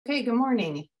Okay, good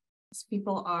morning. As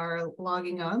people are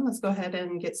logging on, let's go ahead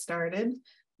and get started.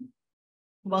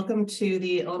 Welcome to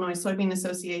the Illinois Soybean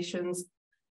Association's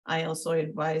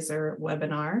ILSoyAdvisor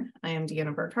webinar. I am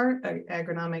Deanna Burkhart,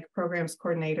 Agronomic Programs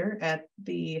Coordinator at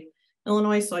the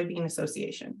Illinois Soybean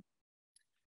Association.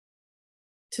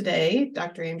 Today,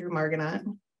 Dr. Andrew Margenot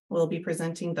will be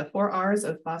presenting the 4 R's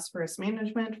of phosphorus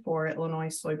management for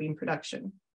Illinois soybean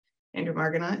production. Andrew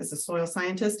Margenot is a soil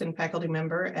scientist and faculty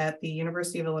member at the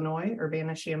University of Illinois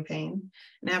Urbana-Champaign.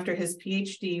 And after his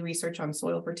PhD research on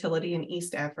soil fertility in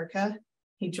East Africa,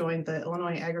 he joined the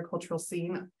Illinois agricultural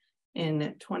scene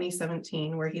in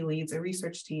 2017, where he leads a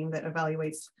research team that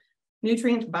evaluates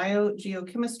nutrient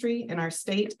biogeochemistry in our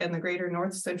state and the greater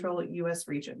north central US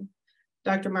region.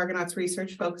 Dr. Margenot's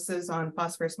research focuses on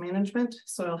phosphorus management,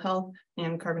 soil health,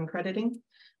 and carbon crediting,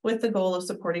 with the goal of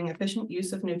supporting efficient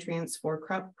use of nutrients for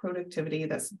crop productivity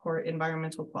that support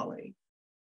environmental quality.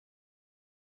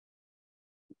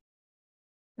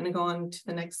 I'm going to go on to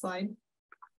the next slide.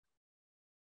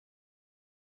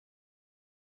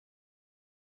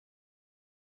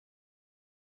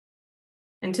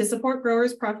 And to support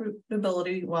growers'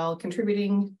 profitability while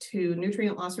contributing to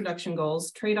nutrient loss reduction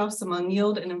goals, trade-offs among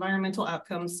yield and environmental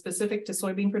outcomes specific to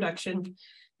soybean production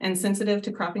and sensitive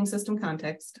to cropping system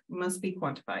context must be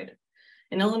quantified.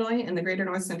 In Illinois and the greater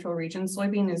north central region,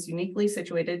 soybean is uniquely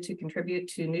situated to contribute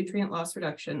to nutrient loss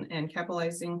reduction and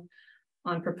capitalizing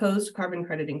on proposed carbon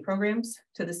crediting programs.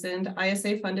 To this end,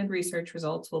 ISA-funded research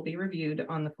results will be reviewed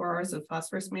on the 4 R's of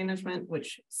phosphorus management,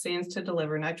 which stands to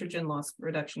deliver nitrogen loss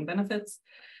reduction benefits,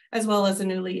 as well as a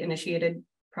newly initiated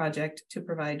project to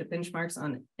provide benchmarks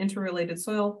on interrelated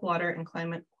soil, water, and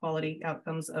climate quality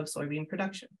outcomes of soybean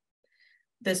production.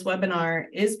 This webinar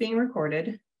is being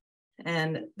recorded,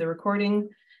 and the recording,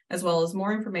 as well as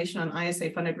more information on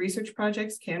ISA-funded research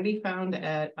projects, can be found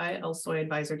at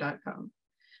ILSoyAdvisor.com.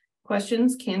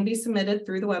 Questions can be submitted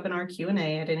through the webinar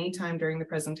Q&A at any time during the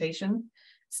presentation.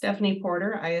 Stephanie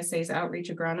Porter, ISA's outreach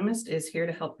agronomist, is here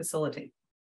to help facilitate.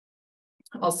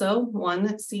 Also,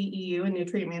 one CEU in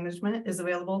nutrient management is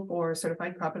available for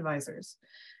certified crop advisors.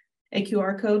 A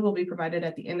QR code will be provided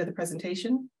at the end of the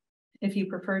presentation. If you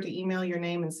prefer to email your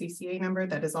name and CCA number,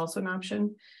 that is also an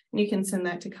option. And you can send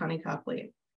that to Connie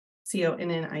Copley,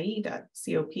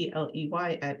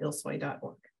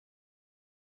 connie.copley@ilsoy.org.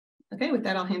 Okay, with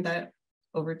that, I'll hand that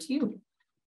over to you.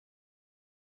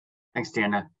 Thanks,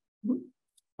 Deanna.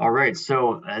 All right,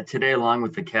 so today, along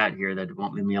with the cat here that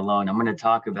won't leave me alone, I'm going to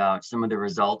talk about some of the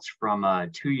results from a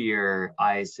 2-year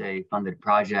ISA-funded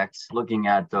project looking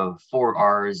at the 4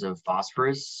 R's of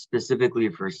phosphorus, specifically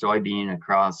for soybean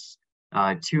across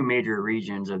 2 major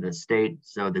regions of the state,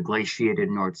 so the glaciated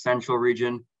north central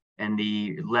region and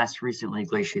the less recently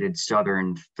glaciated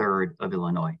southern third of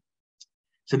Illinois.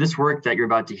 So this work that you're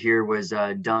about to hear was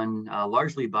done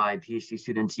largely by PhD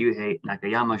student Yuhei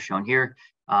Nakayama, shown here,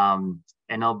 and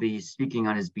I'll be speaking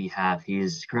on his behalf. He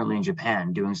is currently in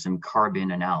Japan doing some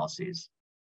carbon analyses.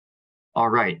 All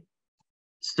right.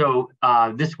 So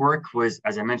this work was,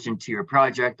 as I mentioned, to your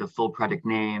project. The full project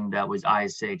name that was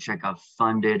ISA Checkoff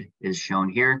funded is shown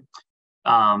here.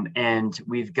 And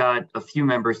we've got a few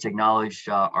members to acknowledge: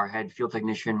 our head field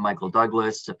technician, Michael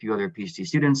Douglas, a few other PhD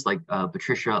students like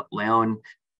Patricia Leon,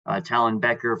 Talon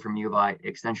Becker from U of I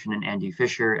Extension, and Andy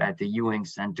Fisher at the Ewing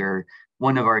Center,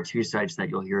 one of our 2 sites that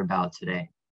you'll hear about today.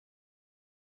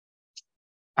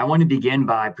 I want to begin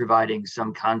by providing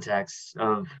some context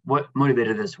of what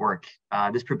motivated this work.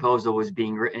 This proposal was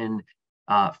being written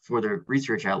for the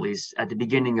research, at least, at the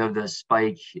beginning of the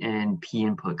spike in P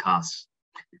input costs.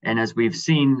 And as we've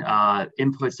seen,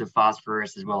 inputs of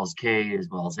phosphorus, as well as K, as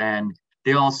well as N,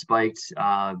 they all spiked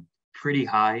pretty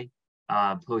high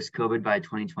post-COVID by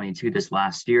 2022, this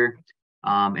last year.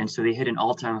 And so they hit an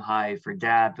all-time high for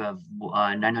DAP of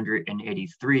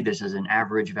 983. This is an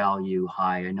average value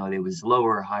high. I know it was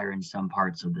lower or higher in some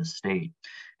parts of the state.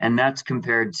 And that's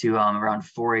compared to around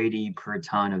 480 per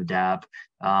ton of DAP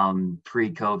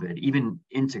pre-COVID, even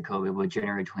into COVID with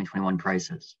January 2021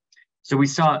 prices. So we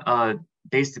saw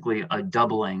basically a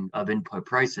doubling of input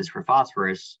prices for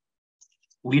phosphorus,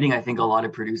 leading, I think, a lot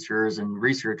of producers and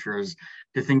researchers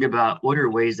to think about what are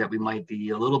ways that we might be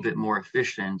a little bit more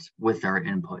efficient with our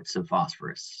inputs of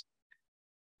phosphorus.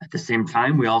 At the same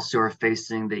time, we also are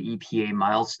facing the EPA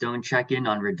milestone check-in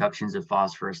on reductions of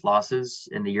phosphorus losses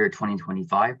in the year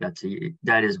 2025.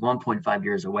 That is 1.5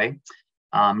 years away.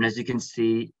 And as you can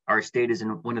see, our state is in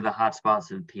one of the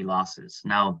hotspots of P losses.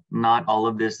 Now, not all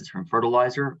of this is from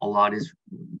fertilizer. A lot is,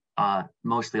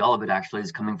 mostly all of it actually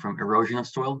is coming from erosion of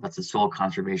soil. That's a soil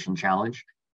conservation challenge.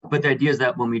 But the idea is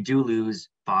that when we do lose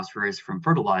phosphorus from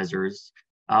fertilizers,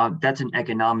 That's an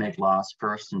economic loss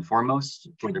first and foremost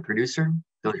for the producer.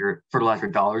 Those are fertilizer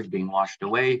dollars being washed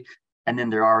away. And then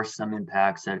there are some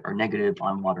impacts that are negative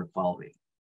on water quality.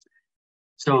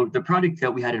 So the project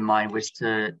that we had in mind was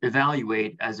to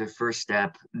evaluate as a first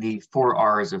step the 4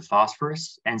 R's of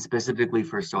phosphorus, and specifically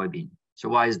for soybean. So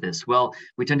why is this? Well,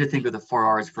 we tend to think of the 4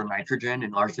 R's for nitrogen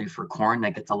and largely for corn.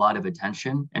 That gets a lot of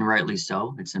attention, and rightly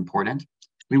so. It's important.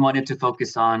 We wanted to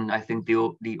focus on, I think,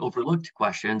 the overlooked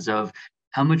questions of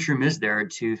how much room is there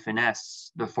to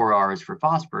finesse the 4 R's for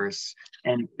phosphorus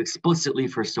and explicitly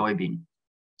for soybean.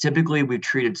 Typically, we've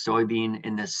treated soybean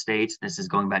in this state, this is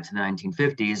going back to the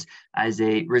 1950s, as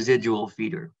a residual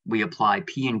feeder. We apply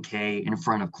P and K in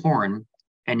front of corn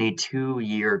and a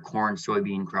 2-year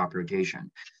corn-soybean crop rotation.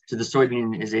 So the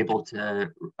soybean is able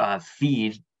to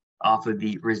feed off of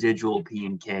the residual P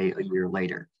and K a year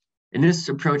later. And this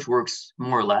approach works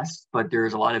more or less, but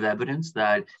there's a lot of evidence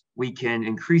that we can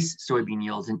increase soybean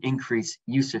yields and increase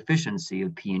use efficiency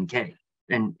of P and K.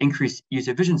 And increased use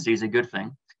efficiency is a good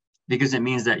thing, because it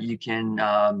means that you can,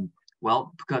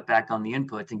 well, cut back on the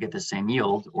inputs and get the same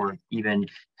yield, or even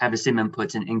have the same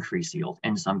inputs and increase yield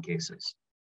in some cases.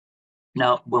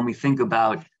 Now, when we think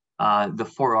about the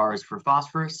 4 R's for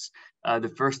phosphorus,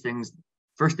 the first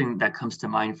thing that comes to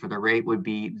mind for the rate would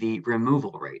be the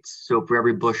removal rates. So for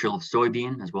every bushel of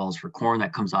soybean, as well as for corn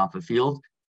that comes off a field,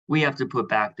 we have to put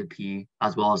back the P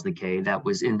as well as the K that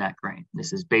was in that grain.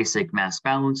 This is basic mass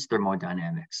balance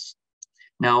thermodynamics.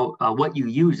 Now, what you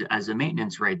use as a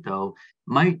maintenance rate, though,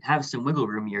 might have some wiggle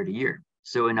room year to year.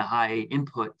 So in a high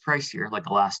input price year, like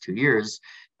the last 2 years,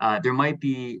 there might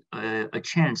be a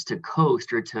chance to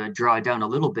coast or to draw down a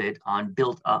little bit on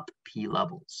built up P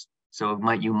levels. So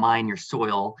might you mine your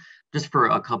soil just for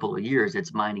a couple of years,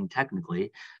 it's mining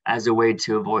technically, as a way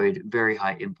to avoid very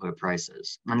high input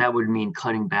prices. And that would mean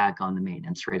cutting back on the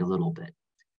maintenance rate a little bit.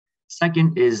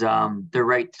 Second is the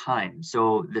right time.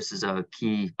 So this is a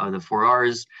key of the 4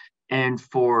 R's. And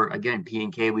for, again, P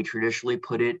and K, we traditionally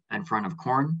put it in front of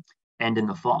corn and in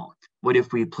the fall. What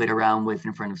if we played around with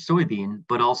in front of soybean,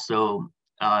 but also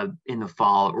in the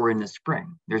fall or in the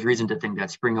spring? There's reason to think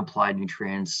that spring applied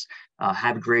nutrients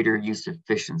have greater use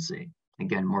efficiency.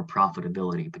 Again, more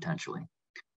profitability potentially.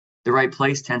 The right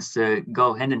place tends to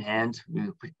go hand in hand.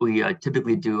 We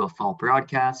typically do a fall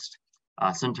broadcast,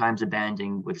 sometimes a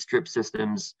banding with strip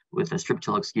systems, with a strip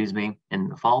till, in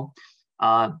the fall.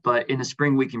 But in the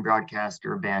spring, we can broadcast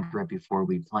or band right before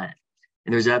we plant.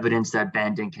 And there's evidence that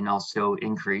banding can also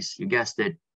increase, you guessed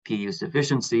it, P use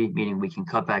efficiency, meaning we can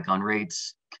cut back on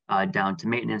rates down to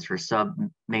maintenance or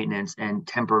sub-maintenance and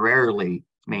temporarily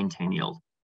maintain yield.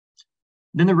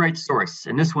 Then the right source,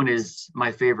 and this one is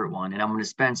my favorite one, and I'm going to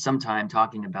spend some time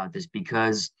talking about this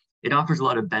because it offers a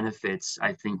lot of benefits,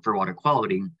 I think, for water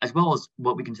quality, as well as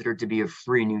what we consider to be a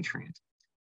free nutrient.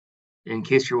 In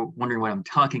case you're wondering what I'm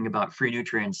talking about, free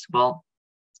nutrients, well,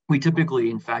 we typically,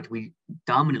 in fact, we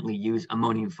dominantly use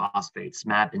ammonium phosphates,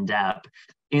 MAP and DAP,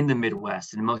 in the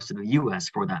Midwest and most of the US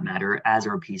for that matter, as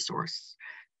our P source.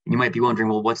 And you might be wondering,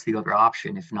 well, what's the other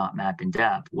option if not MAP and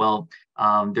DAP? Well,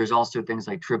 there's also things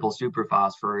like triple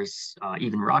superphosphorus,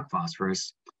 even rock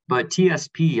phosphorus. But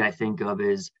TSP, I think of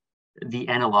as the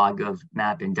analog of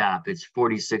MAP and DAP. It's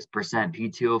 46%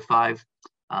 P2O5,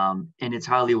 and it's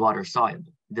highly water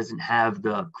soluble. It doesn't have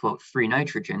the, quote, free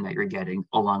nitrogen that you're getting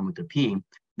along with the P,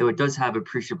 though it does have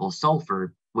appreciable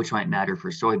sulfur, which might matter for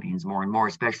soybeans more and more,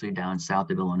 especially down south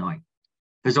of Illinois.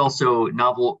 There's also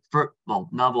novel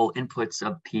inputs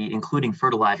of P, including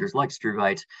fertilizers like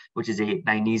struvite, which is a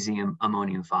magnesium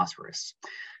ammonium phosphorus.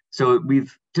 So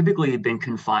we've typically been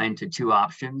confined to 2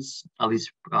 options, at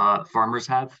least farmers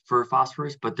have, for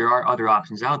phosphorus, but there are other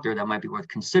options out there that might be worth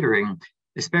considering,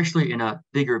 especially in a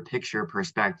bigger picture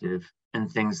perspective and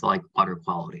things like water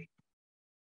quality.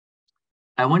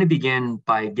 I want to begin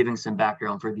by giving some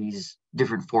background for these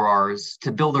different 4 R's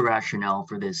to build a rationale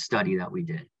for this study that we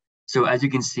did. So as you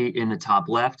can see in the top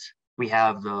left, we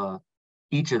have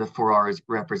each of the 4 R's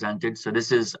represented. So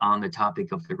this is on the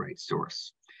topic of the right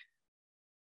source.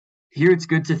 Here it's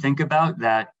good to think about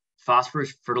that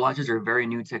phosphorus fertilizers are a very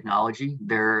new technology.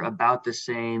 They're about the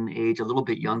same age, a little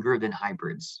bit younger than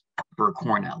hybrids, for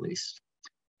corn at least.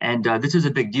 And this is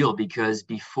a big deal because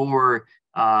before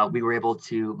we were able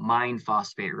to mine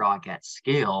phosphate rock at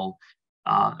scale,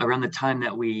 around the time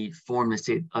that we formed the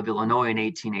state of Illinois in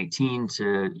 1818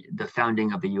 to the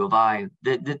founding of the U of I,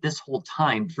 this whole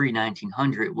time,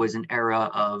 pre-1900, was an era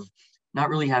of not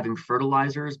really having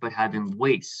fertilizers, but having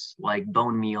wastes like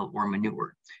bone meal or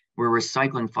manure. We're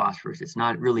recycling phosphorus. It's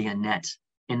not really a net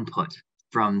input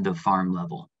from the farm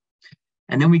level.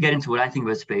 And then we get into what I think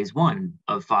was phase one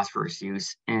of phosphorus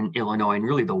use in Illinois and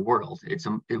really the world. It's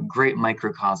a great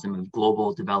microcosm of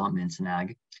global developments in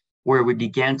ag, where we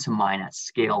began to mine at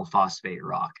scale phosphate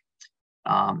rock.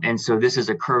 And so this is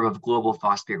a curve of global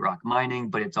phosphate rock mining,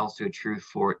 but it's also true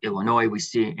for Illinois. We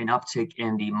see an uptick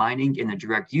in the mining in the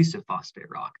direct use of phosphate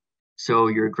rock. So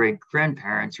your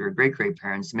great-grandparents or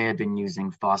great-great-parents may have been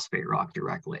using phosphate rock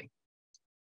directly.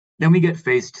 Then we get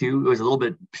phase two. It was a little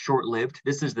bit short-lived.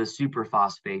 This is the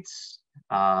superphosphates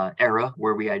era,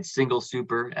 where we had single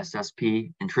super,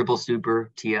 SSP, and triple super,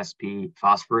 TSP,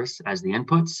 phosphorus as the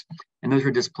inputs. And those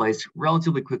were displaced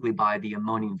relatively quickly by the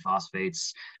ammonium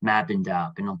phosphates, MAP and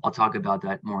DAP. And I'll talk about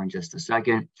that more in just a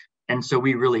second. And so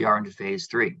we really are into phase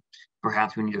three.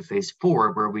 Perhaps we need a phase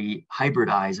four where we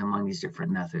hybridize among these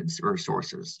different methods or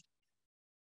sources.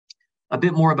 A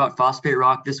bit more about phosphate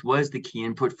rock. This was the key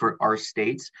input for our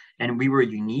states, and we were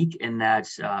unique in that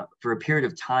for a period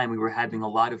of time, we were having a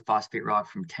lot of phosphate rock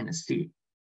from Tennessee.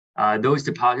 Those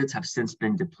deposits have since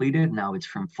been depleted. Now it's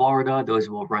from Florida. Those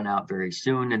will run out very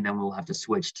soon, and then we'll have to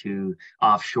switch to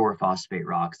offshore phosphate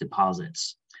rock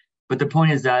deposits. But the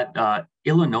point is that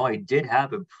Illinois did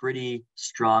have a pretty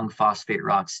strong phosphate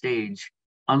rock stage,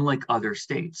 unlike other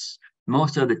states.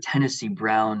 Most of the Tennessee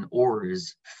brown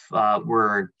ores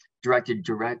were directed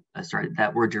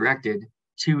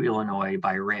to Illinois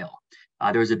by rail.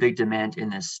 There was a big demand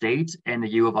in this state, and the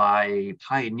U of I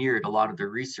pioneered a lot of the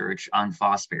research on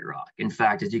phosphate rock. In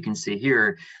fact, as you can see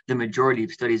here, the majority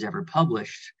of studies ever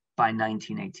published by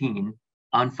 1918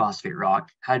 on phosphate rock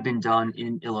had been done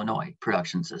in Illinois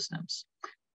production systems.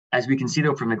 As we can see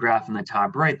though from the graph on the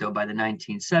top right though, by the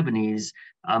 1970s,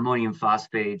 ammonium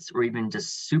phosphates or even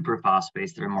just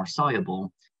superphosphates that are more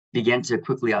soluble began to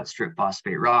quickly outstrip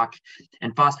phosphate rock.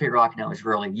 And phosphate rock now is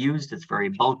rarely used. It's very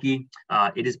bulky.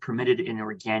 It is permitted in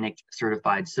organic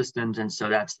certified systems. And so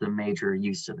that's the major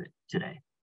use of it today.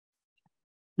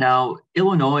 Now,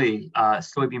 Illinois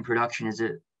soybean production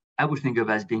I would think of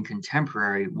as being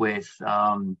contemporary with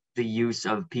the use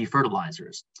of pea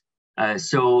fertilizers.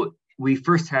 So we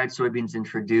first had soybeans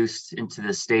introduced into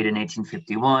the state in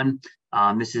 1851.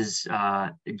 This is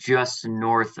just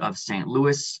north of St.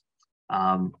 Louis.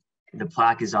 The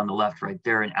plaque is on the left right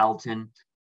there in Alton.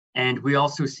 And we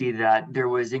also see that there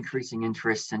was increasing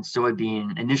interest in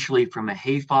soybean initially from a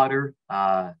hay fodder.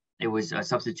 It was a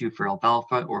substitute for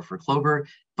alfalfa or for clover,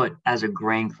 but as a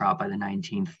grain crop by the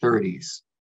 1930s.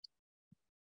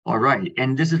 All right,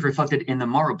 and this is reflected in the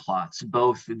Mara plots,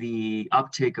 both the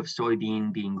uptake of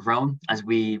soybean being grown as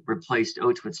we replaced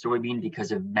oats with soybean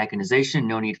because of mechanization,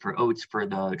 no need for oats for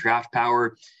the draft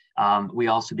power. We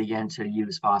also began to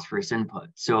use phosphorus input.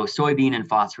 So soybean and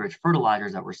phosphorus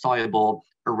fertilizers that were soluble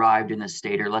arrived in the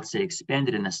state, or let's say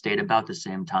expanded in the state about the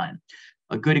same time.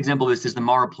 A good example of this is the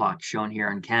Mara plot shown here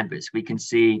on campus. We can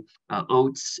see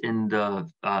oats in the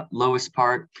lowest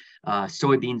part,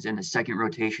 soybeans in the second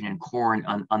rotation, and corn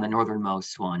on the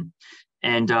northernmost one.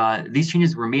 And these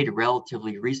changes were made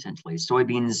relatively recently.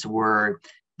 Soybeans were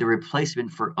the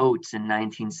replacement for oats in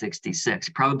 1966,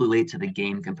 probably late to the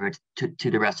game compared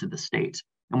to the rest of the state.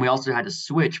 And we also had to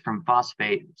switch from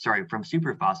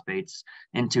superphosphates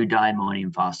into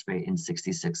diammonium phosphate in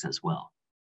 66 as well.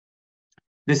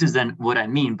 This is then what I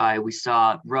mean by we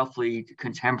saw roughly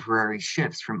contemporary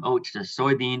shifts from oat to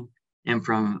soybean and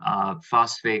from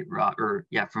phosphate rock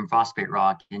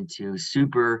into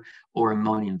super or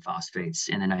ammonium phosphates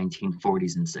in the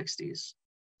 1940s and 60s.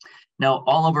 Now,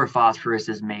 all of our phosphorus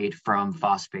is made from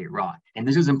phosphate rock. And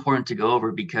this is important to go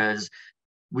over because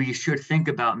we should think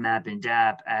about MAP and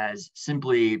DAP as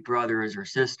simply brothers or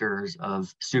sisters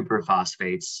of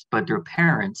superphosphates, but their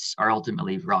parents are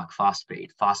ultimately rock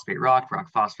phosphate. Phosphate rock, rock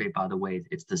phosphate, by the way,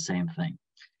 it's the same thing.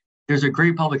 There's a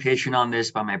great publication on this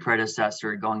by my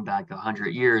predecessor going back 100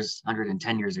 years,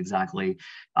 110 years exactly,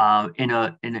 in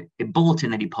a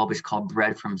bulletin that he published called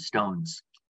Bread from Stones.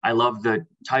 I love the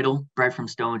title. Bread from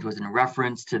Stones was in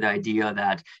reference to the idea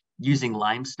that using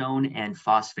limestone and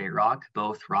phosphate rock,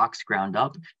 both rocks ground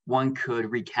up, one could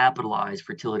recapitalize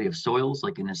fertility of soils,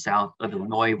 like in the south of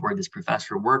Illinois, where this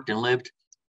professor worked and lived,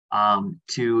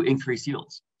 to increase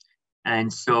yields.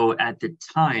 And so at the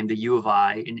time, the U of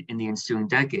I, in the ensuing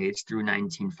decades through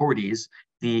 1940s,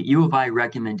 the U of I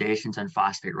recommendations on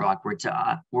phosphate rock were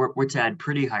to add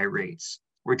pretty high rates.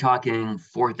 We're talking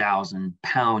 4,000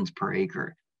 pounds per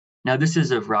acre. Now, this is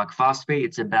of rock phosphate.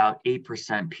 It's about 8%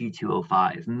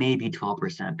 P2O5, maybe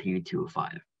 12%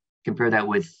 P2O5. Compare that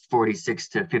with 46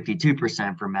 to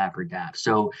 52% for MAP or DAP.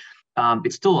 So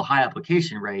it's still a high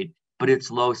application rate, but it's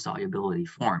low solubility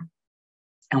form.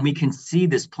 And we can see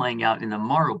this playing out in the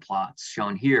marrow plots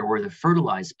shown here, where the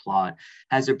fertilized plot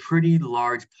has a pretty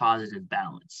large positive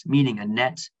balance, meaning a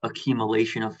net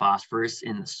accumulation of phosphorus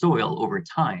in the soil over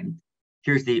time.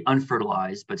 Here's the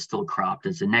unfertilized, but still cropped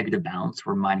as a negative balance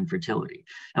for mining fertility.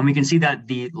 And we can see that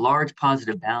the large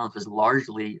positive balance was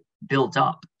largely built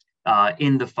up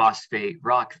in the phosphate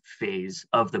rock phase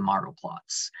of the marrow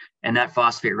plots. And that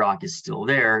phosphate rock is still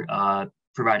there,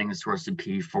 providing a source of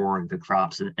P for the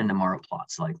crops in the marrow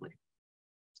plots likely.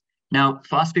 Now,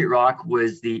 phosphate rock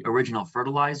was the original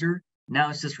fertilizer. Now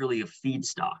it's just really a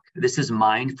feedstock. This is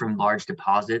mined from large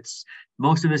deposits.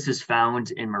 Most of this is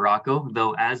found in Morocco,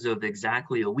 though as of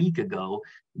exactly a week ago,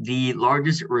 the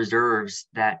largest reserves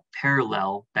that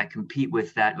compete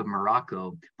with that of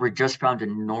Morocco were just found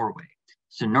in Norway.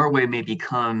 So Norway may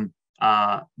become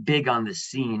big on the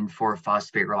scene for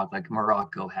phosphate rock like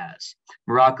Morocco has.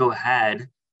 Morocco had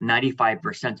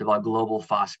 95% of all global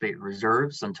phosphate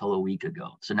reserves until a week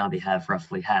ago. So now they have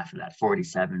roughly half of that,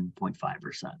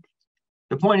 47.5%.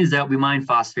 The point is that we mine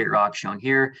phosphate rock shown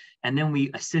here, and then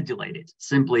we acidulate it.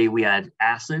 Simply, we add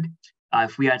acid.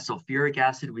 If we add sulfuric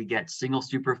acid, we get single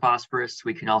superphosphorus.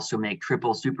 We can also make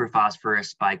triple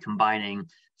superphosphorus by combining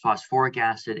phosphoric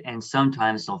acid and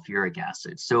sometimes sulfuric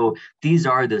acid. So these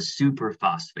are the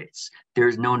superphosphates.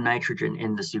 There's no nitrogen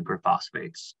in the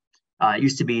superphosphates. It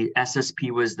used to be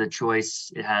SSP was the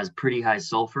choice. It has pretty high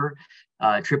sulfur.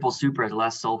 Triple super has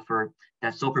less sulfur.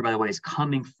 That sulfur, by the way, is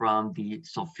coming from the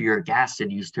sulfuric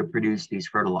acid used to produce these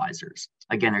fertilizers.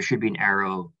 Again, there should be an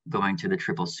arrow going to the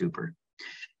triple super.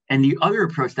 And the other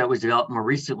approach that was developed more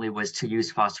recently was to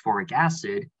use phosphoric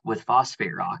acid with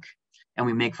phosphate rock. And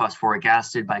we make phosphoric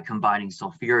acid by combining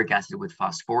sulfuric acid with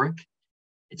phosphoric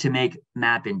to make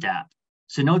MAP and DAP.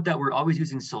 So note that we're always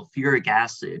using sulfuric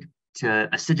acid to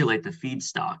acidulate the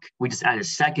feedstock. We just add a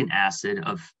second acid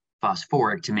of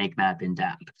phosphoric to make MAP and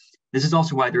DAP. This is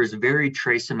also why there's very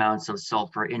trace amounts of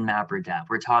sulfur in MAP or DAP.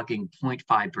 We're talking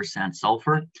 0.5%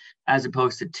 sulfur, as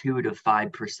opposed to 2 to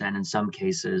 5% in some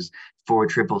cases for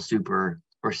triple super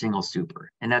or single super.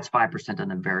 And that's 5% on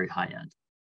the very high end.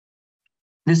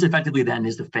 This effectively then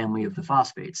is the family of the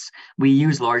phosphates. We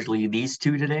use largely these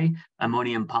two today.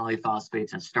 Ammonium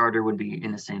polyphosphates as starter would be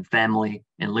in the same family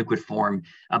in liquid form,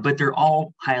 but they're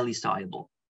all highly soluble.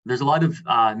 There's a lot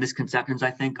of misconceptions,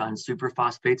 I think, on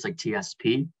superphosphates like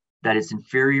TSP, that it's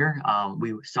inferior.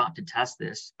 We sought to test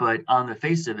this, but on the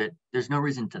face of it, there's no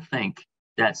reason to think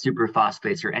that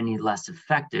superphosphates are any less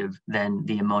effective than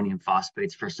the ammonium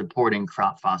phosphates for supporting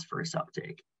crop phosphorus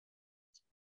uptake.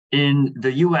 In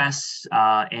the US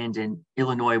and in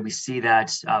Illinois, we see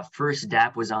that first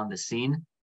DAP was on the scene,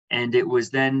 and it was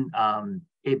then,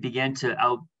 it began to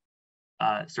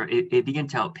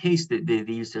outpace the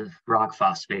use of rock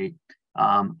phosphate,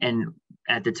 and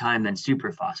at the time then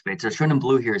superphosphate. So shown in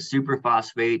blue here is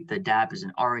superphosphate, the DAP is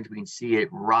in orange. We can see it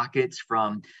rockets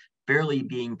from barely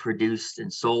being produced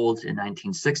and sold in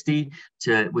 1960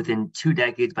 to within 2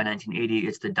 decades, by 1980,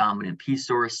 it's the dominant P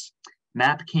source.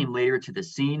 MAP came later to the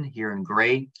scene here in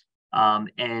gray,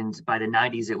 and by the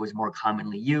 90s, it was more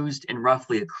commonly used, and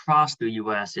roughly across the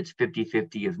US, it's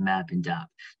 50-50 of MAP and DAP.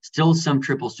 Still some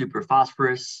triple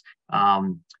superphosphorus.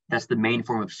 That's the main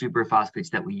form of superphosphates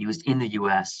that we used in the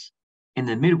US. In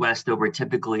the Midwest, though, we're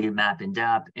typically MAP and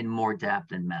DAP, and more DAP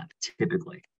than MAP,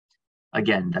 typically.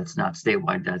 Again, that's not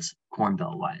statewide, that's Corn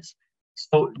Belt-wise.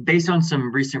 So based on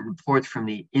some recent reports from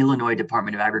the Illinois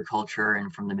Department of Agriculture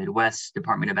and from the Midwest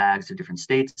Department of Ags of different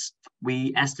states,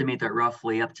 we estimate that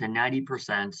roughly up to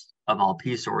 90% of all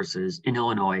P sources in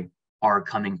Illinois are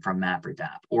coming from MAP or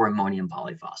DAP, or ammonium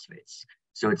polyphosphates.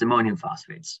 So it's ammonium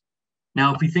phosphates.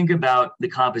 Now, if we think about the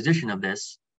composition of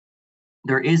this,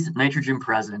 there is nitrogen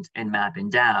present in MAP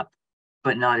and DAP,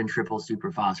 but not in triple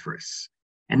superphosphorus.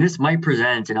 And this might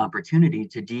present an opportunity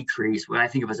to decrease what I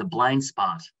think of as a blind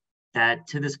spot that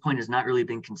to this point has not really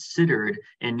been considered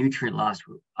in nutrient loss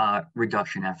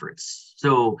reduction efforts.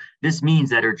 So this means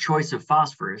that our choice of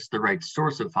phosphorus, the right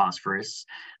source of phosphorus,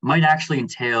 might actually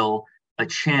entail a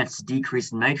chance to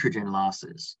decrease nitrogen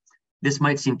losses. This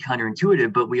might seem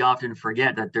counterintuitive, but we often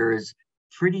forget that there is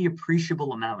pretty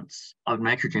appreciable amounts of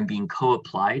nitrogen being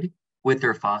co-applied with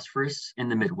their phosphorus in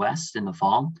the Midwest in the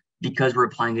fall, because we're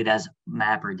applying it as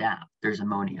MAP or DAP. There's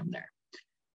ammonium there.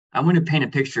 I want to paint a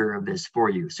picture of this for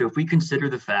you. So if we consider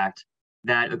the fact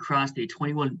that across the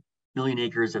 21 million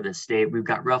acres of the state, we've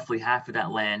got roughly half of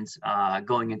that land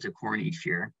going into corn each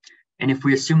year. And if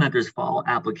we assume that there's fall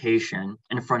application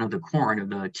in front of the corn of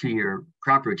the 2-year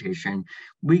crop rotation,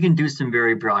 we can do some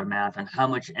very broad math on how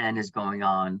much N is going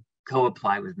on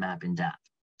co-apply with MAP and DAP.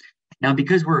 Now,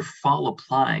 because we're fall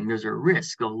applying, there's a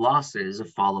risk of losses of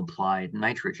fall applied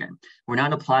nitrogen. We're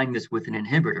not applying this with an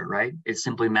inhibitor, right? It's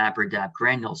simply MAP or DAP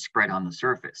granules spread on the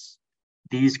surface.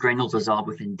 These granules dissolve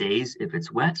within days if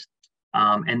it's wet.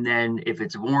 And then if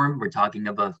it's warm, we're talking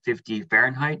above 50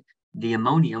 Fahrenheit, the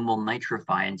ammonium will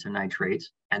nitrify into nitrate,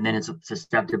 and then it's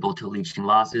susceptible to leaching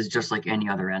losses, just like any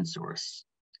other end source.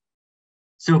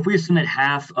 So if we assume that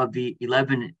half of the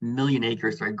 11 million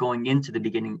acres are going into the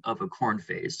beginning of a corn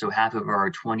phase, so half of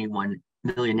our 21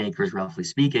 million acres, roughly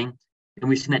speaking, and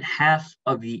we assume that half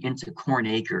of the into corn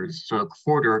acres, so a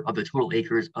quarter of the total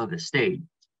acres of the state,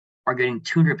 are getting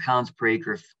 200 pounds per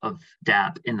acre of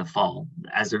DAP in the fall,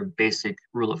 as a basic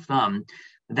rule of thumb,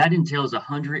 that entails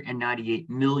 198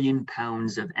 million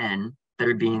pounds of N that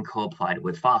are being co-applied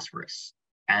with phosphorus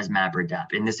as MAP or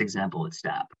DAP. In this example, it's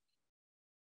DAP.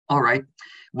 All right,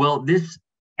 well, this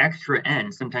extra N,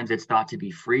 sometimes it's thought to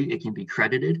be free, it can be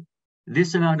credited.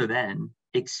 This amount of N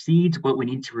exceeds what we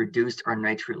need to reduce our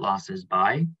nitrate losses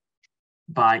by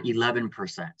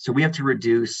 11%. So we have to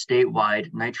reduce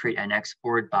statewide nitrate N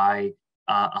export by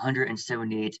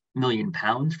 178 million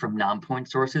pounds from non-point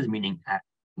sources, meaning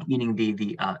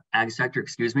the ag sector,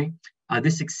 excuse me.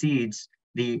 This exceeds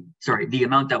the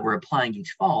amount that we're applying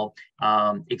each fall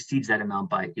exceeds that amount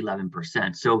by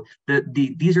 11%. So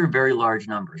these are very large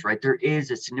numbers, right? There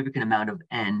is a significant amount of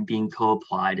N being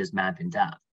co-applied as MAP and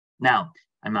DAP. Now,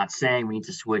 I'm not saying we need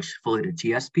to switch fully to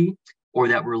TSP or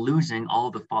that we're losing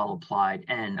all the fall applied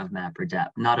N of MAP or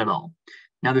DAP, not at all.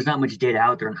 Now, there's not much data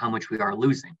out there on how much we are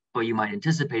losing, but you might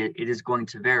anticipate it is going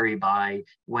to vary by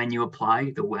when you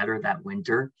apply, the weather that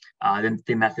winter,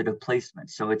 the method of placement.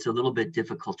 So it's a little bit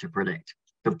difficult to predict.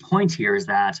 The point here is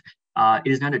that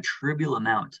it is not a trivial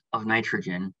amount of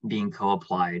nitrogen being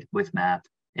co-applied with MAP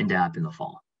and DAP in the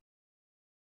fall.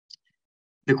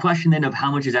 The question then of how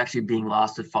much is actually being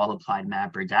lost with fall applied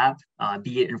MAP or DAP,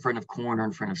 be it in front of corn or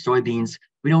in front of soybeans,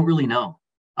 we don't really know.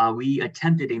 We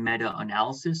attempted a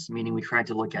meta-analysis, meaning we tried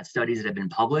to look at studies that have been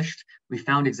published. We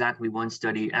found exactly one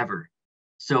study ever.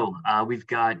 So we've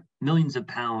got millions of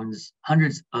pounds,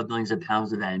 hundreds of millions of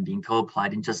pounds of N being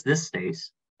co-applied in just this state,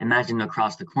 imagine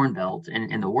across the Corn Belt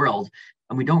and in the world,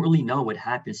 and we don't really know what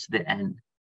happens to the N.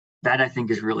 That I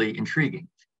think is really intriguing.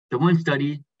 The one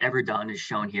study ever done is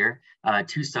shown here,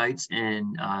 2 sites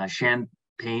in Champaign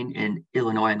in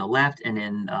Illinois on the left and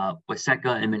in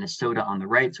Waseca in Minnesota on the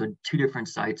right. So 2 different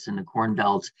sites in the Corn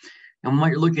Belt. And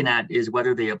what you're looking at is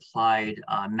whether they applied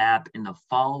MAP in the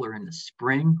fall or in the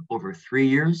spring over 3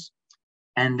 years.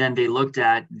 And then they looked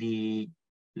at the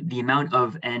amount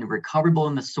of N recoverable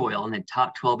in the soil in the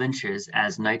top 12 inches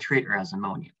as nitrate or as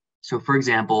ammonia. So for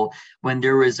example, when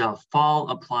there was a fall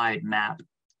applied MAP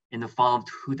in the fall of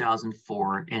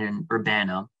 2004 in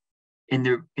Urbana, in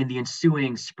the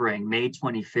ensuing spring, May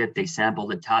 25th, they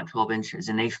sampled the top 12 inches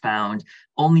and they found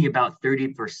only about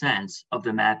 30% of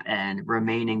the MAP N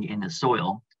remaining in the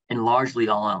soil and largely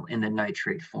all in the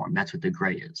nitrate form. That's what the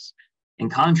gray is. In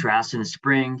contrast, in the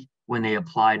spring, when they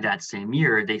applied that same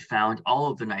year, they found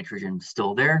all of the nitrogen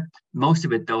still there. Most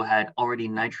of it, though, had already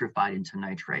nitrified into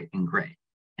nitrate in gray.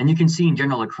 And you can see in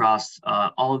general across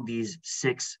all of these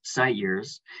 6 site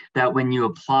years that when you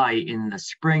apply in the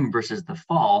spring versus the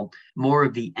fall, more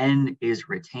of the N is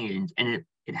retained and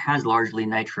it has largely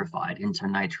nitrified into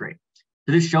nitrate.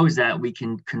 So this shows that we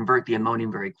can convert the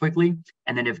ammonium very quickly.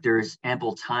 And then if there's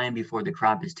ample time before the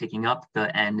crop is taking up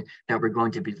the N, that we're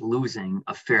going to be losing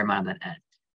a fair amount of that N.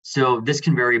 So this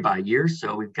can vary by year.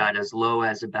 So we've got as low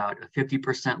as about a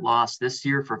 50% loss this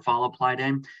year for fall applied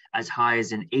N, as high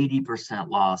as an 80%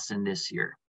 loss in this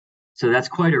year. So that's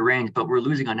quite a range, but we're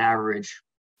losing on average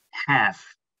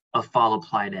half of fall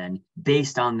applied N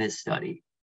based on this study.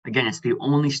 Again, it's the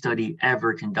only study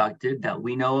ever conducted that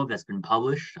we know of that's been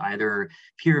published, either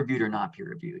peer-reviewed or not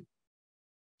peer-reviewed.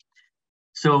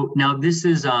 So now this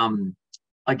is,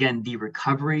 again, the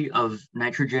recovery of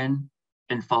nitrogen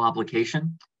in fall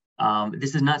application.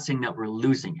 This is not saying that we're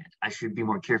losing it. I should be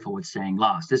more careful with saying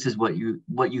loss. This is what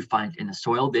you find in the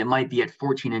soil. It might be at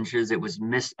 14 inches. It was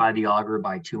missed by the auger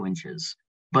by 2 inches.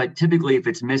 But typically, if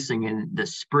it's missing in the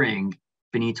spring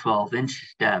beneath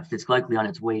 12-inch depth, it's likely on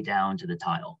its way down to the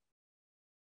tile.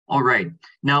 All right.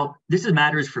 Now, this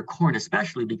matters for corn,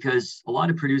 especially because a lot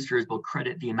of producers will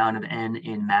credit the amount of N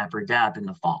in MAP or DAP in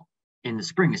the fall, in the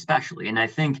spring especially. And I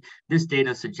think this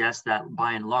data suggests that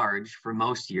by and large, for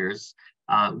most years,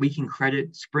 we can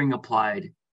credit spring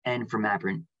applied N for MAP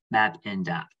and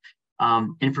DAP.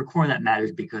 And for corn, that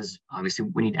matters because obviously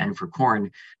we need N for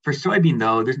corn. For soybean,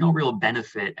 though, there's no real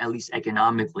benefit, at least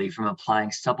economically, from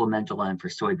applying supplemental N for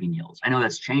soybean yields. I know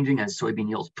that's changing as soybean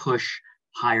yields push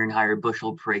higher and higher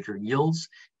bushel per acre yields.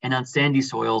 And on sandy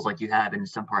soils, like you have in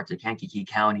some parts of Kankakee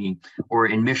County or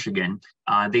in Michigan,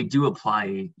 they do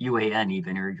apply UAN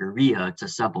even, or urea, to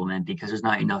supplement because there's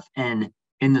not enough N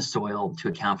in the soil to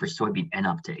account for soybean N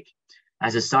uptake.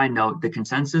 As a side note, the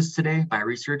consensus today by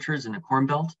researchers in the Corn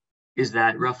Belt is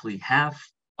that roughly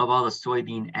half of all the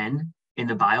soybean N in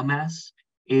the biomass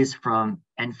is from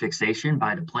N fixation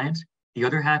by the plant. The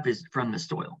other half is from the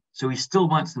soil. So we still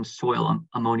want some soil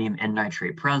ammonium N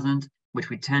nitrate present, which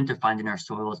we tend to find in our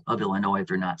soils of Illinois if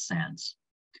they're not sands.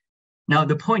 Now,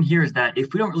 the point here is that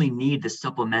if we don't really need the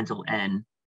supplemental N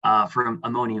from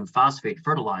ammonium phosphate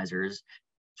fertilizers,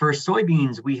 for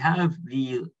soybeans, we have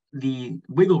the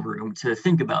wiggle room to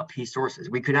think about P sources.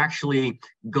 We could actually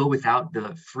go without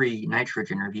the free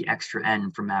nitrogen or the extra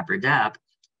N from MAP or DAP,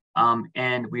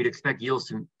 and we'd expect yields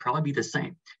to probably be the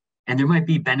same. And there might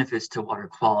be benefits to water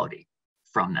quality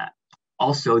from that.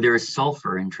 Also, there is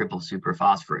sulfur in triple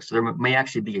superphosphorus, so there may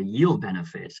actually be a yield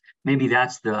benefit. Maybe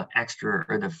that's the extra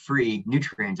or the free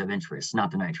nutrient of interest,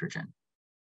 not the nitrogen.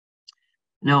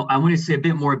 Now, I want to say a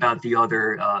bit more about the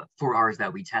other 4 R's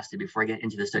that we tested before I get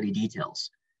into the study details.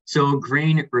 So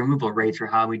grain removal rates, or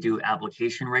how we do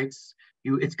application rates,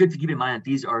 it's good to keep in mind that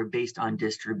these are based on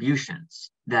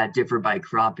distributions that differ by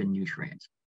crop and nutrient.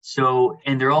 So,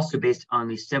 and they're also based on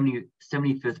the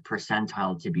 75th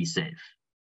percentile to be safe.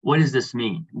 What does this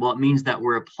mean? Well, it means that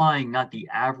we're applying not the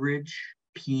average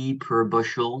P per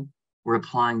bushel, we're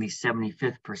applying the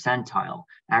 75th percentile.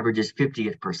 Average is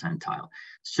 50th percentile.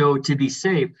 So to be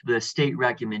safe, the state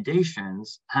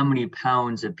recommendations, how many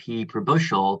pounds of P per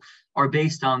bushel, are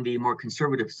based on the more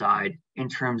conservative side in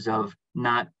terms of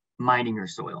not mining your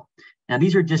soil. Now,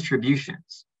 these are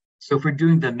distributions. So if we're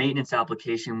doing the maintenance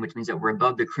application, which means that we're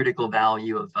above the critical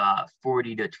value of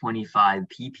 40 to 25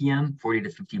 ppm, 40 to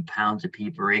 50 pounds of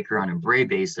P per acre on a bray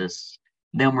basis,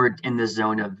 then we're in the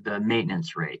zone of the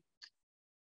maintenance rate.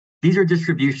 These are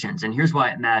distributions, and here's why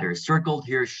it matters. Circled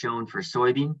here is shown for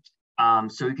soybean.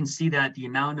 So you can see that the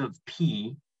amount of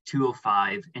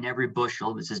P2O5 in every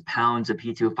bushel, this is pounds of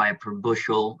P2O5 per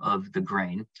bushel of the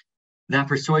grain, that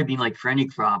for soybean, like for any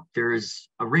crop, there's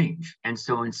a range. And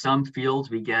so in some fields,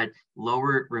 we get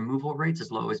lower removal rates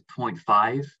as low as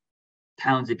 0.5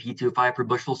 pounds of P2O5 per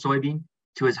bushel soybean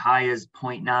to as high as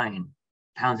 0.9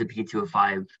 pounds of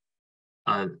P2O5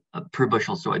 per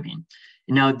bushel soybean.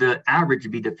 Now, the average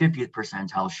would be the 50th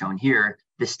percentile shown here.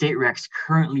 The state recs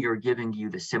currently are giving you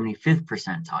the 75th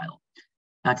percentile,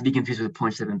 not to be confused with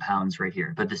 0.7 pounds right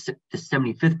here, but the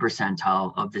 75th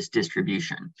percentile of this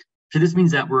distribution. So this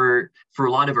means that for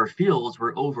a lot of our fields,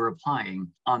 we're over applying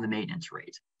on the maintenance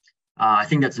rate. I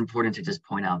think that's important to just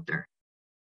point out there.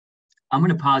 I'm going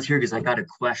to pause here because I got a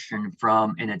question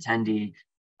from an attendee.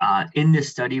 In this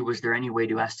study, was there any way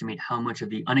to estimate how much of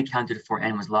the unaccounted for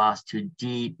N was lost to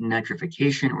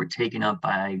denitrification or taken up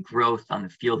by growth on the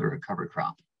field or a cover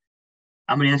crop?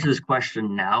 I'm going to answer this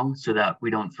question now so that we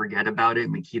don't forget about it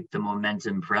and we keep the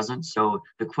momentum present. So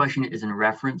the question is in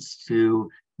reference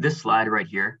to this slide right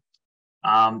here.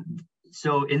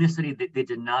 So in this study, they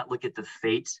did not look at the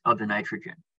fate of the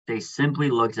nitrogen. They simply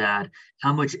looked at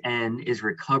how much N is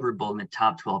recoverable in the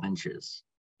top 12 inches.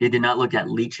 They did not look at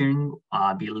leaching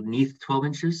beneath 12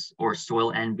 inches or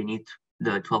soil N beneath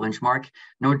the 12-inch mark,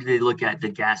 nor did they look at the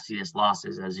gaseous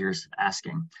losses, as you're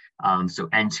asking, so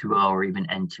N2O or even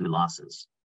N2 losses.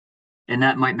 And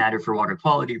that might matter for water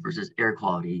quality versus air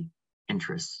quality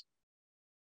interests.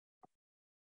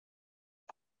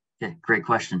 Okay, great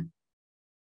question.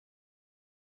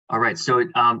 All right, so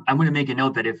I'm going to make a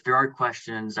note that if there are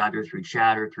questions either through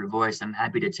chat or through voice, I'm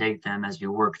happy to take them as we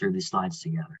work through these slides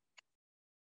together.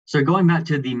 So going back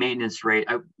to the maintenance rate,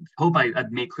 I hope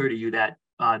I've made clear to you that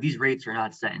these rates are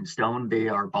not set in stone. They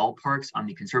are ballparks on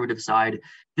the conservative side.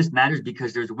 This matters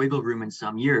because there's wiggle room in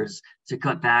some years to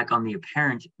cut back on the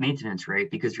apparent maintenance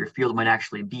rate because your field might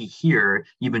actually be here,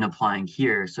 you've been applying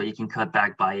here, so you can cut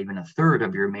back by even a third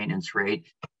of your maintenance rate,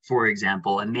 for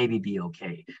example, and maybe be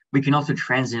okay. We can also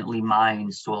transiently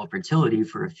mine soil fertility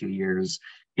for a few years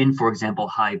in, for example,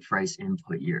 high price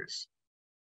input years.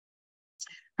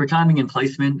 For timing and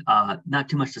placement, not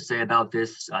too much to say about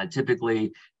this.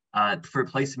 Typically, for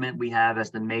placement, we have as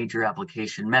the major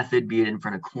application method, be it in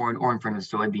front of corn or in front of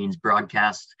soybeans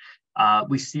broadcast.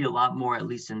 We see a lot more, at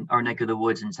least in our neck of the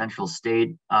woods in Central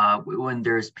State, when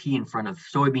there's P in front of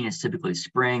soybean, it's typically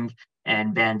spring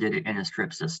and banded in a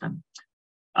strip system.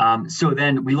 So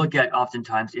then we look at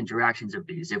oftentimes interactions of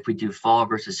these. If we do fall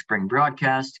versus spring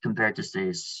broadcast compared to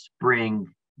say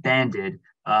spring banded,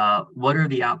 what are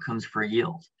the outcomes for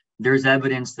yield? There's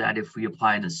evidence that if we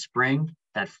apply in the spring,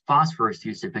 that phosphorus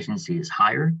use efficiency is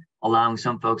higher, allowing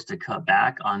some folks to cut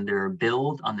back on their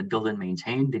build and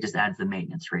maintain. They just add the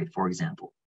maintenance rate, for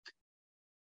example.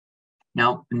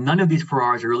 Now, none of these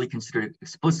 4 Rs are really considered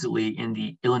explicitly in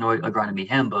the Illinois Agronomy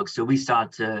Handbook, so we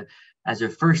sought to, as a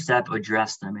first step,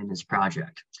 address them in this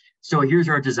project. So here's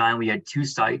our design. We had 2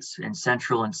 sites in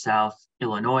Central and South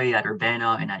Illinois at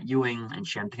Urbana and at Ewing and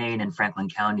Champaign and Franklin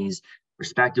counties,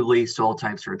 respectively. Soil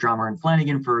types are Drummer and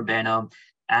Flanagan for Urbana,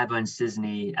 Ava and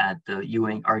Sisney at the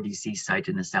Ewing RDC site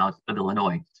in the south of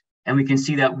Illinois. And we can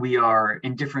see that we are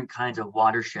in different kinds of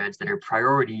watersheds that are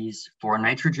priorities for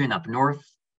nitrogen up north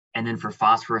and then for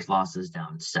phosphorus losses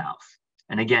down south.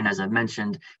 And again, as I've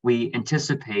mentioned, we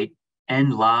anticipate N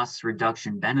loss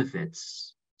reduction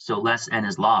benefits, so less N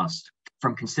is lost,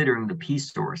 from considering the P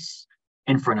source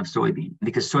in front of soybean.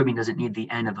 Because soybean doesn't need the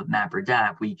N of a MAP or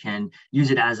DAP, we can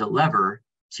use it as a lever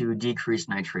to decrease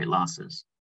nitrate losses.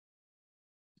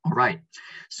 All right,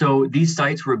 so these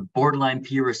sites were borderline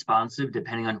P responsive,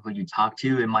 depending on who you talk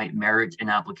to. It might merit an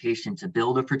application to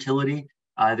build a fertility.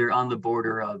 They're on the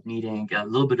border of needing a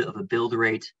little bit of a build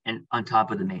rate and on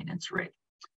top of the maintenance rate.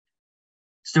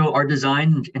 So our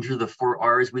design into the 4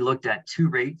 Rs, we looked at 2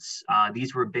 rates.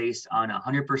 These were based on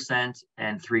 100%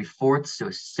 and 3/4, so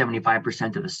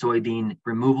 75% of the soybean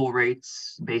removal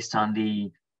rates based on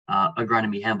the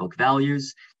Agronomy Handbook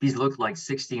values. These look like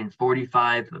 60 and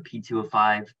 45 of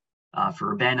P2O5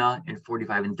 for Urbana and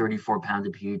 45 and 34 pounds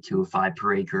of P2O5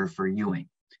 per acre for Ewing.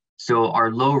 So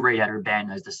our low rate at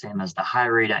Urbana is the same as the high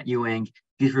rate at Ewing.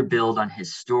 These were built on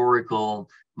historical,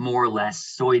 more or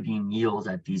less, soybean yields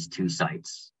at these 2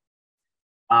 sites.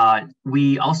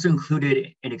 We also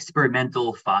included an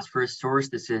experimental phosphorus source.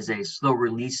 This is a slow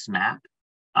release MAP.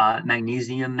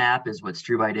 Magnesium MAP is what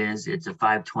struvite is. It's a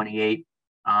 528.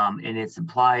 And it's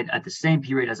applied at the same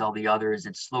P rate as all the others.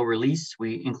 It's slow release.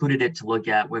 We included it to look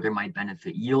at whether it might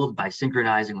benefit yield by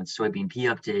synchronizing with soybean P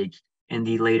uptake in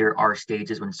the later R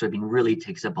stages when soybean really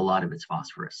takes up a lot of its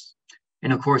phosphorus.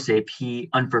 And of course, a P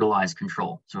unfertilized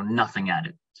control, so nothing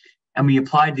added. And we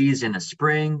applied these in the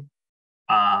spring,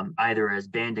 either as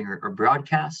banding or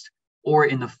broadcast, or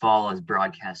in the fall as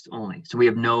broadcast only. So we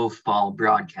have no fall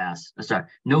broadcast,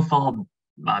 no fall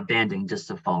banding,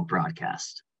 just a fall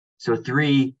broadcast. So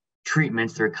 3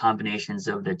 treatments, they're combinations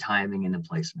of the timing and the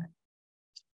placement.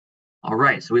 All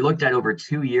right, so we looked at over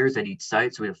 2 years at each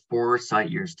site. So we have 4 site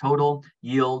years total,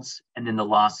 yields, and then the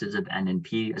losses of N and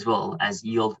P, as well as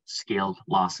yield scaled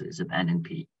losses of N and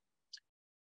P.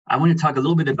 I want to talk a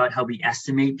little bit about how we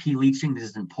estimate P leaching. This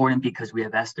is important because we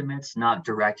have estimates, not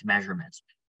direct measurements.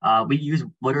 We use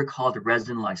what are called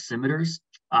resin lysimeters.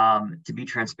 To be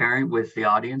transparent with the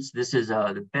audience, this is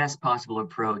the best possible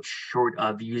approach short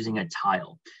of using a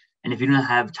tile. And if you don't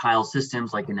have tile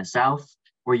systems like in the South,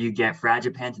 where you get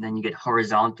fragipent and then you get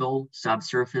horizontal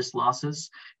subsurface losses,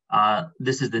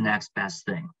 this is the next best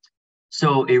thing.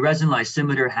 So a resin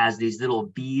lysimeter has these little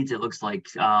beads. It looks like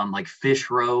fish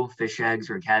roe, fish eggs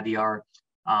or caviar,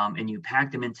 and you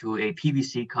pack them into a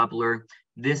PVC coupler.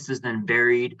 This is then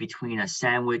buried between a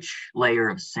sandwich layer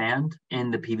of sand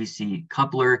in the PVC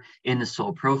coupler in the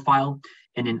soil profile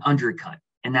and an undercut.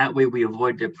 And that way we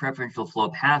avoid the preferential flow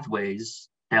pathways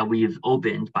that we've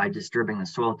opened by disturbing the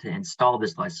soil to install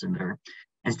this lysimeter.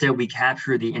 Instead, we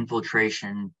capture the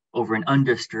infiltration over an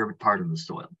undisturbed part of the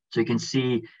soil. So you can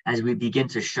see as we begin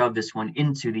to shove this one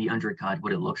into the undercut,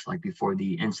 what it looks like before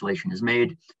the insulation is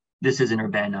made. This is in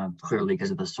Urbana, clearly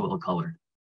because of the soil color.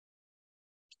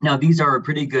 Now, these are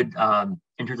pretty good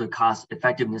in terms of cost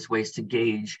effectiveness ways to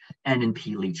gauge N and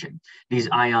P leaching. These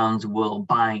ions will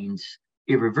bind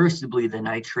irreversibly the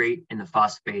nitrate and the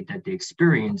phosphate that they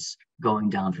experience going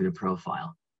down through the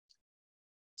profile.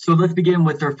 So let's begin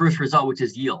with our first result, which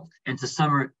is yield. And to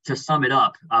sum it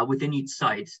up, within each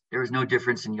site, there is no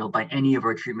difference in yield by any of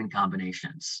our treatment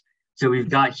combinations. So we've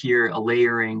got here a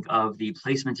layering of the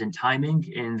placement and timing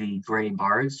in the gray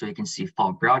bars. So you can see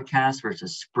fall broadcast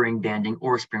versus spring banding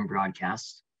or spring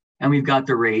broadcast. And we've got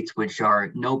the rates, which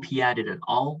are no P added at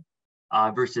all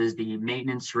versus the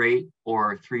maintenance rate,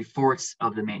 or 3/4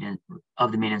 of the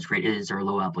maintenance rate is our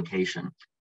low application.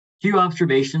 Few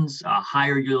observations,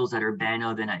 higher yields at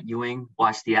Urbana than at Ewing.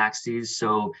 Watch the axes.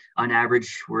 So on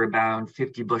average, we're about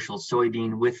 50 bushels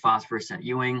soybean with phosphorus at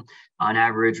Ewing. On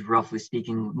average, roughly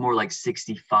speaking, more like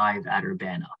 65 at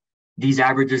Urbana. These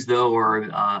averages, though,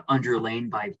 are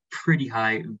underlain by pretty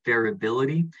high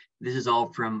variability. This is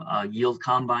all from yield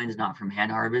combines, not from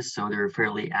hand harvest, so they're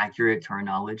fairly accurate to our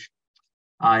knowledge.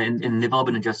 And they've all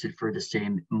been adjusted for the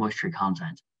same moisture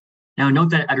content. Now, note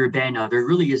that at Urbana, there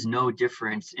really is no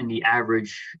difference in the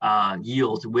average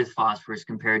yields with phosphorus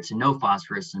compared to no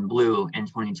phosphorus in blue in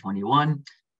 2021.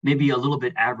 maybe a little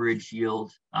bit average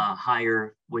yield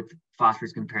higher with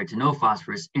phosphorus compared to no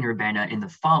phosphorus in Urbana in the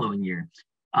following year.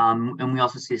 And we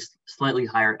also see slightly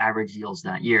higher average yields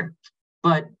that year.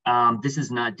 But this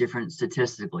is not different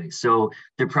statistically. So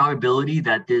the probability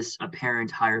that this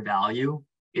apparent higher value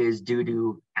is due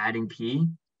to adding P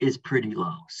is pretty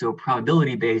low. So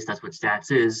probability based, that's what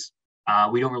stats is.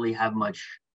 We don't really have much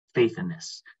faith in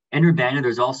this. In Urbana,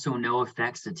 there's also no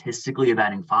effect statistically of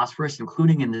adding phosphorus,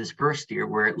 including in this first year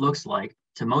where it looks like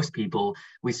to most people,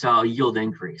 we saw a yield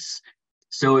increase.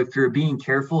 So if you're being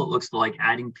careful, it looks like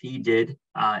adding P did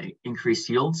increase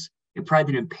yields. It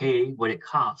probably didn't pay what it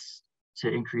costs to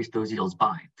increase those yields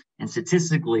by. And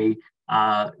statistically,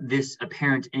 this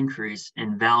apparent increase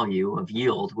in value of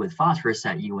yield with phosphorus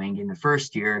at Ewing in the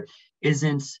first year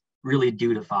isn't really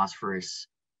due to phosphorus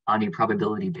on a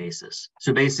probability basis.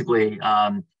 So basically,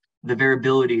 the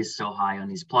variability is so high on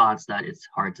these plots that it's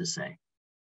hard to say.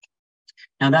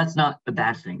 Now, that's not a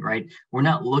bad thing, right? We're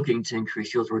not looking to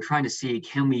increase yields. We're trying to see,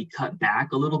 can we cut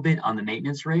back a little bit on the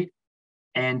maintenance rate?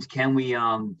 And can we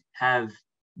have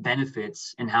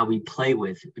benefits in how we play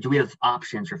with? Do we have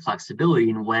options for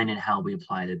flexibility in when and how we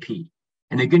apply the P?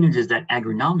 And the good news is that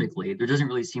agronomically, there doesn't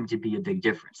really seem to be a big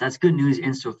difference. That's good news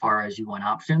insofar as you want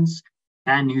options.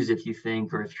 Bad news if you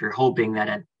think, or if you're hoping that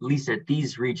at least at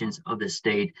these regions of the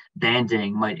state,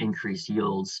 banding might increase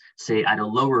yields, say at a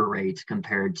lower rate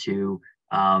compared to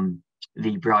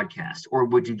the broadcast, or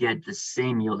would you get the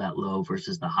same yield at low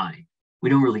versus the high? We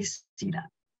don't really see that.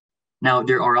 Now,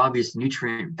 there are obvious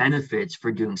nutrient benefits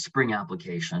for doing spring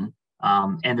application,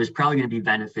 and there's probably going to be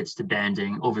benefits to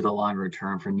banding over the longer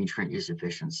term for nutrient use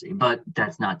efficiency, but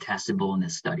that's not testable in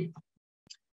this study.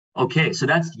 Okay, so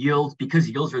that's yields. Because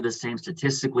yields are the same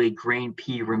statistically, grain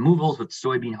P removals with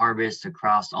soybean harvest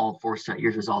across all 4 set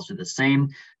years is also the same.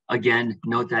 Again,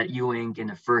 note that Ewing in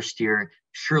the first year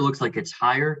sure looks like it's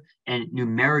higher, and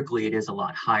numerically it is a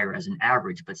lot higher as an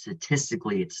average, but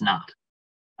statistically it's not.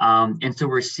 And so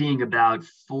we're seeing about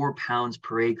 4 pounds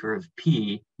per acre of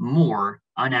P more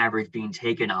on average being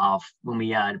taken off when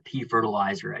we add P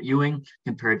fertilizer at Ewing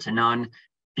compared to none,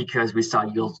 because we saw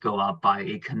yields go up by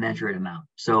a commensurate amount.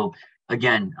 So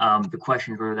again, the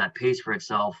question is whether that pays for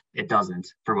itself. It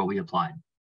doesn't for what we applied.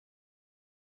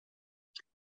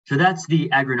 So that's the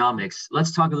agronomics.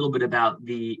 Let's talk a little bit about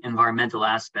the environmental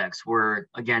aspects where,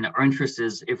 again, our interest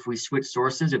is if we switch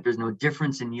sources, if there's no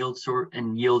difference in yields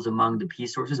among the P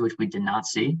sources, which we did not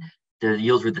see, the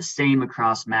yields were the same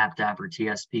across MAP, DAP, or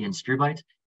TSP and struvite,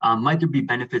 might there be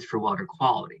benefits for water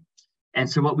quality? And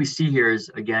so what we see here is,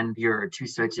 again, here are 2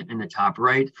 sites in the top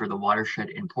right for the watershed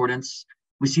importance.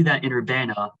 We see that in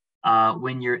Urbana,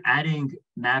 when you're adding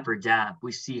MAP or DAP,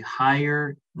 we see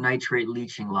higher nitrate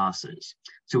leaching losses.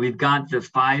 So we've got the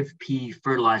 5P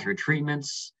fertilizer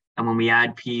treatments, and when we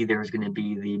add P, there's going to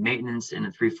be the maintenance and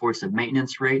the 3/4 of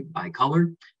maintenance rate by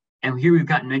color. And here we've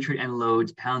got nitrate end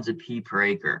loads, pounds of P per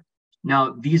acre.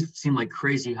 Now, these seem like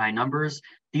crazy high numbers.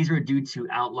 These are due to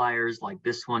outliers like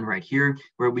this one right here,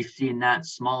 where we see in that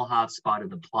small hot spot of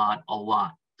the plot a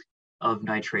lot of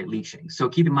nitrate leaching. So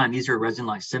keep in mind, these are resin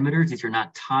lysimeters. These are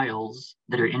not tiles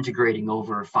that are integrating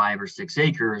over 5 or 6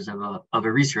 acres of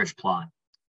a research plot.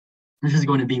 This is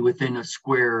going to be within a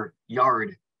square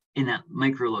yard in that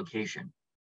micro location.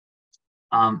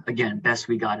 Again, best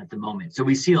we got at the moment. So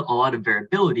we see a lot of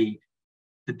variability.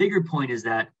 The bigger point is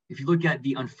that if you look at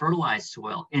the unfertilized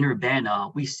soil in Urbana,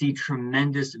 we see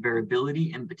tremendous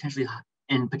variability and potentially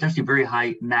very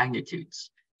high magnitudes.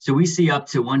 So we see up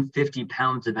to 150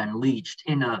 pounds of unleached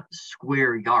in a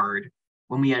square yard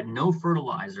when we had no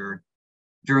fertilizer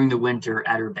during the winter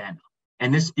at Urbana.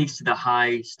 And this speaks to the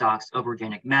high stocks of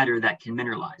organic matter that can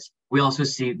mineralize. We also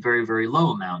see very, very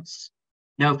low amounts.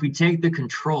 Now, if we take the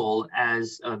control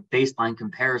as a baseline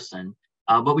comparison,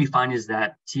 what we find is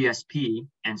that TSP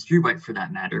and struvite, for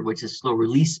that matter, which is slow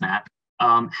release MAP,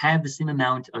 have the same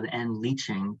amount of N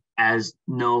leaching as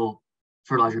no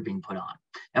fertilizer being put on.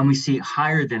 And we see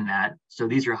higher than that. So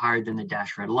these are higher than the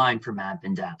dashed red line for MAP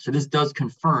and DAP. So this does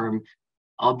confirm,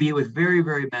 albeit with very,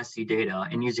 very messy data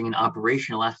and using an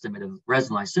operational estimate of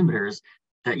resin lysimeters,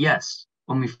 that yes,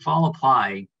 when we fall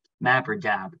apply MAP or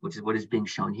DAP, which is what is being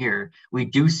shown here, we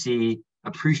do see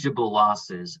appreciable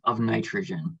losses of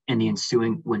nitrogen in the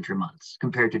ensuing winter months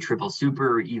compared to triple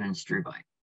super or even struvite.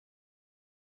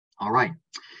 All right.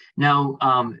 Now,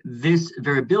 this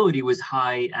variability was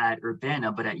high at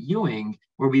Urbana, but at Ewing,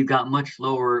 where we've got much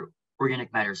lower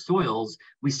organic matter soils,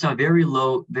 we saw very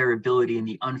low variability in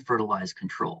the unfertilized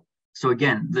control. So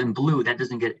again, in blue, that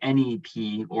doesn't get any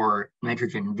P or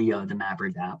nitrogen via the MAP or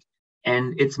DAP.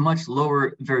 And it's much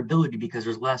lower variability because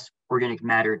there's less organic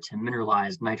matter to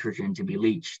mineralized nitrogen to be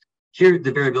leached. Here,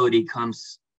 the variability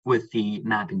comes with the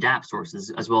MAP and DAP sources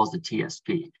as well as the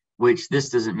TSP, which this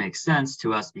doesn't make sense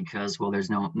to us because, well, there's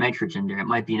no nitrogen there. It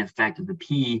might be an effect of the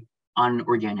P on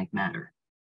organic matter.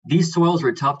 These soils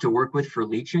are tough to work with for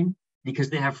leaching because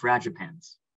they have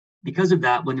fragipans. Because of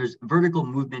that, when there's vertical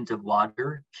movement of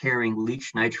water carrying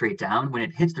leach nitrate down, when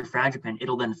it hits the fragipan,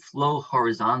 it'll then flow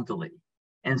horizontally.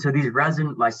 And so these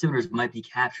resin lysimeters might be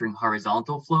capturing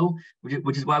horizontal flow,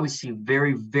 which is why we see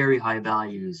very, very high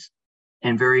values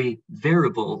and very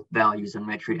variable values of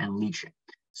nitrate and leaching.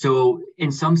 So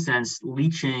in some sense,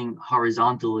 leaching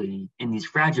horizontally in these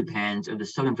fragipans of the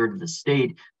southern third of the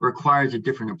state requires a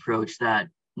different approach that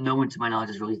no one, to my knowledge,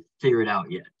 has really figured out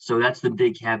yet. So that's the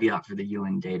big caveat for the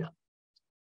Ewing data.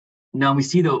 Now we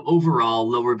see the overall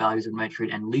lower values of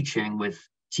nitrate and leaching with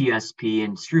TSP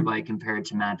and struvite compared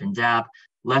to MAP and DAP,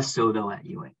 less so though at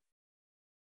Ewing.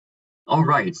 All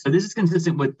right, so this is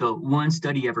consistent with the one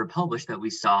study ever published that we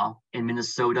saw in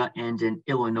Minnesota and in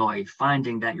Illinois,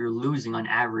 finding that you're losing on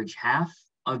average half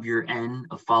of your N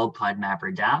of fall applied MAP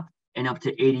or DAP and up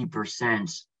to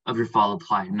 80% of your fall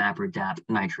applied MAP or DAP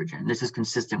nitrogen. This is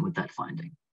consistent with that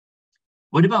finding.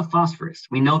 What about phosphorus?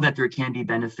 We know that there can be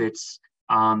benefits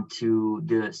to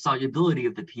the solubility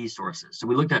of the P sources. So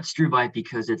we looked at struvite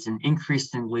because it's an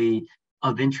increasingly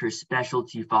of interest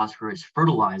specialty phosphorus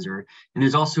fertilizer. And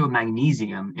there's also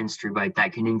magnesium in struvite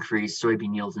that can increase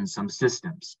soybean yields in some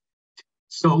systems.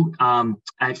 So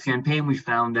at Champaign, we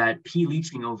found that P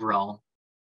leaching overall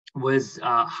was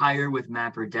higher with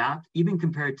MAP or DAP, even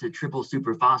compared to triple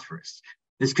superphosphorus.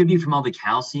 This could be from all the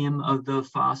calcium of the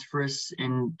phosphorus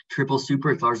in triple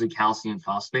super. It's largely calcium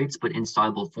phosphates, but in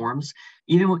soluble forms.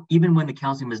 Even when the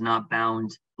calcium is not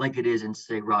bound like it is in,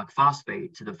 say, rock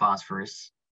phosphate to the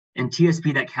phosphorus. In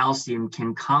TSP, that calcium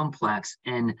can complex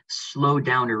and slow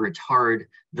down or retard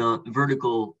the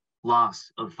vertical loss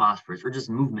of phosphorus or just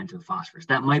movement of phosphorus.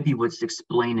 That might be what's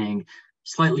explaining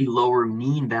slightly lower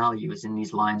mean values in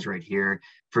these lines right here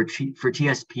for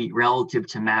TSP relative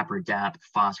to MAP or DAP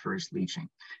phosphorus leaching.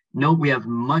 Note we have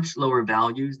much lower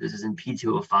values. This is in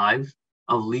P205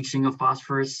 of leaching of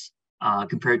phosphorus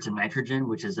compared to nitrogen,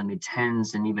 which is in the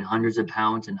tens and even hundreds of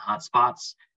pounds in hot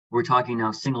spots. We're talking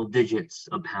now single digits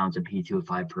of pounds of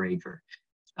P205 per acre.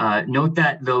 Note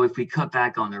that though, if we cut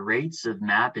back on the rates of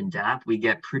MAP and DAP, we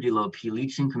get pretty low P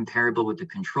leaching comparable with the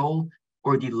control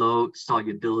or the low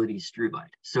solubility struvite.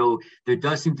 So there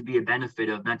does seem to be a benefit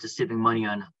of not just saving money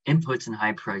on inputs in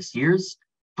high price years,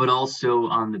 but also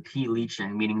on the P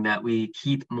leaching, meaning that we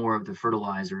keep more of the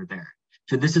fertilizer there.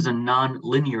 So this is a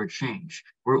non-linear change.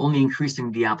 We're only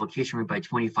increasing the application rate by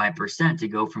 25% to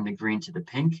go from the green to the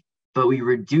pink, but we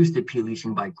reduce the P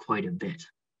leaching by quite a bit.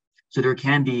 So there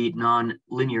can be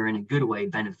non-linear in a good way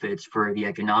benefits for the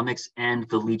economics and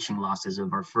the leaching losses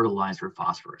of our fertilizer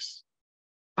phosphorus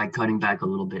by cutting back a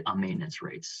little bit on maintenance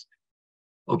rates.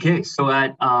 Okay, so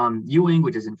at Ewing,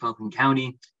 which is in Franklin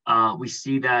County, we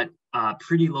see that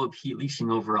pretty low P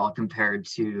leaching overall compared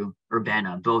to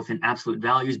Urbana, both in absolute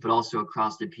values, but also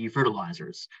across the P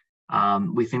fertilizers.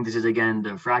 We think this is, again,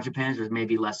 the fragipans. There's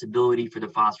maybe less ability for the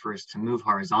phosphorus to move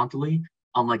horizontally,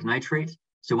 unlike nitrate.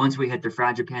 So once we hit the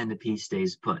fragipan, the P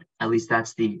stays put. At least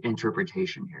that's the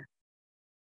interpretation here.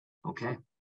 Okay.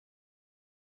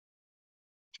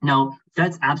 Now,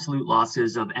 that's absolute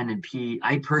losses of N and P.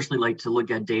 I personally like to look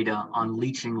at data on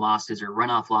leaching losses or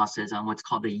runoff losses on what's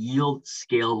called the yield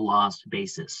scale loss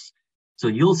basis. So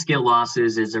yield scale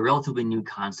losses is a relatively new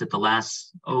concept, the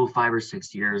last 5 or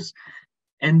 6 years.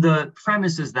 And the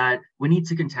premise is that we need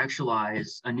to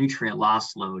contextualize a nutrient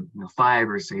loss load, 5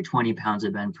 or say 20 pounds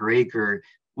of N per acre,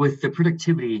 with the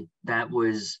productivity that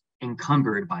was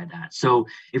encumbered by that. So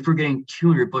if we're getting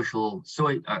 200 bushel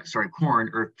corn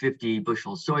or 50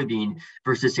 bushel soybean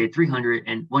versus say 300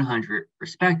 and 100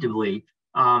 respectively,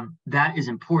 that is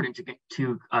important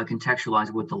to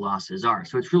contextualize what the losses are.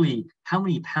 So it's really how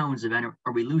many pounds of N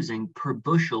are we losing per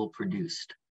bushel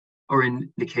produced, or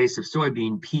in the case of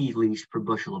soybean, P leached per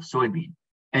bushel of soybean.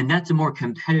 And that's a more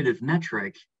competitive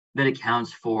metric that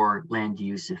accounts for land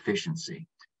use efficiency.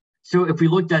 So if we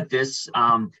looked at this,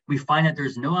 we find that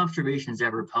there's no observations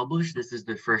ever published. This is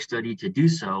the first study to do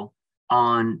so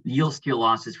on yield scale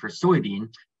losses for soybean.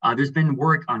 There's been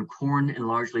work on corn and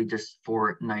largely just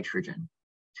for nitrogen.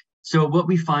 So what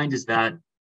we find is that,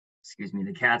 excuse me,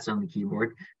 the cat's on the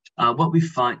keyboard. What we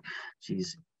find,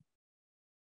 geez,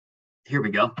 here we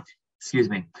go, excuse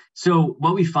me. So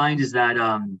what we find is that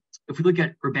if we look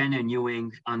at Urbana and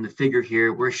Ewing on the figure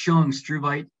here, we're showing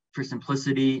struvite for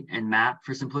simplicity and MAP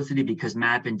for simplicity because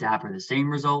MAP and DAP are the same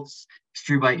results.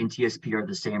 Struvite and TSP are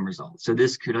the same results. So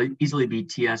this could easily be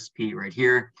TSP right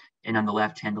here. And on the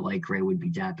left hand, the light gray would be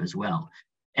DAP as well.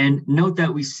 And note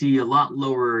that we see a lot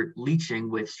lower leaching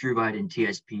with struvite and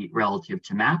TSP relative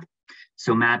to MAP.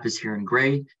 So MAP is here in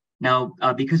gray. Now,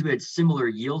 because we had similar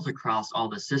yields across all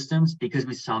the systems, because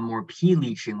we saw more P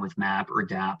leaching with MAP or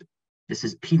DAP, this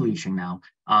is P leaching now,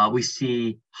 we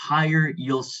see higher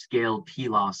yield scale P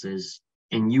losses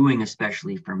in Ewing,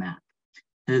 especially for MAP.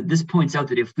 This points out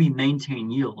that if we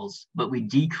maintain yields, but we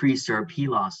decrease our P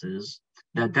losses,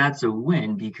 that's a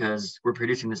win because we're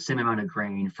producing the same amount of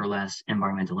grain for less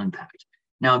environmental impact.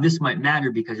 Now, this might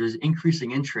matter because there's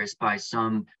increasing interest by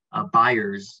some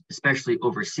buyers, especially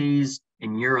overseas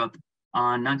in Europe,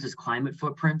 on not just climate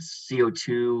footprints,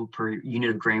 CO2 per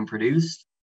unit of grain produced,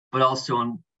 but also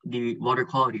on the water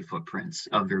quality footprints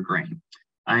of their grain.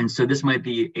 And so this might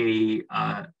be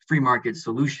a free market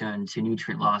solution to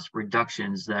nutrient loss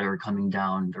reductions that are coming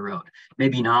down the road.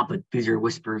 Maybe not, but these are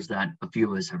whispers that a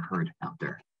few of us have heard out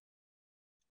there.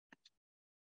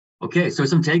 Okay, so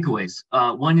some takeaways.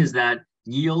 One is that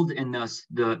yield and thus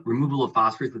the removal of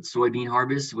phosphorus with soybean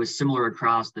harvest was similar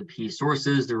across the P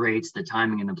sources, the rates, the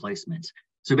timing, and the placement.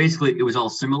 So basically, it was all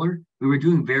similar. We were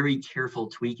doing very careful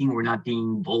tweaking. We're not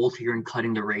being bold here and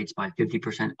cutting the rates by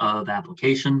 50% of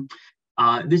application.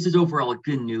 This is overall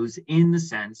good news in the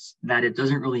sense that it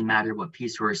doesn't really matter what P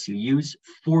source you use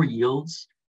for yields.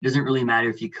 It doesn't really matter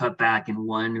if you cut back in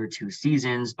 1 or 2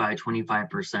 seasons by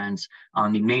 25%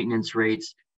 on the maintenance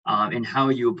rates, and how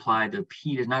you apply the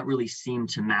P does not really seem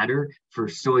to matter for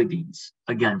soybeans,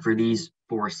 again, for these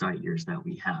 4 site years that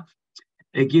we have.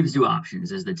 It gives you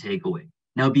options as the takeaway.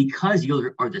 Now, because yields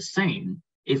are the same,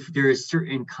 if there is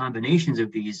certain combinations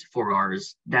of these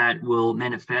 4Rs that will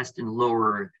manifest in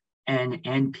lower N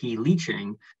and P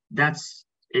leaching, that's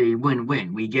a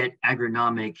win-win. We get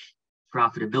agronomic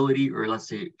profitability, or let's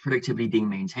say productivity being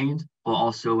maintained, while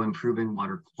also improving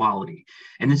water quality.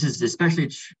 And this is especially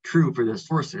true for the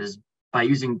sources. By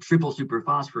using triple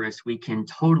superphosphorus, we can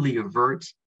totally avert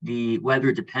the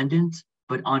weather dependent,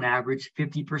 but on average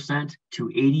 50% to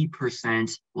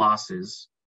 80% losses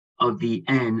of the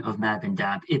N of MAP and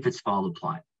DAP if it's fall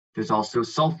applied. There's also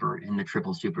sulfur in the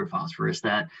triple superphosphorus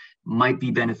that might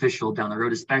be beneficial down the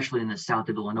road, especially in the south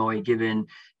of Illinois, given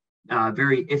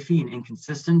very iffy and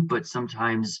inconsistent, but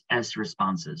sometimes S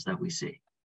responses that we see.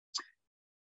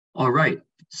 All right,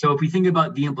 so if we think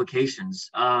about the implications,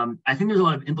 I think there's a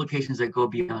lot of implications that go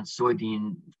beyond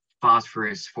soybean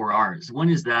phosphorus 4Rs. One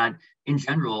is that in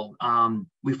general,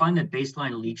 we find that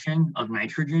baseline leaching of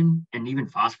nitrogen and even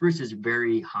phosphorus is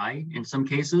very high in some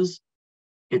cases.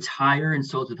 It's higher in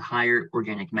soils with higher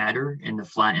organic matter in the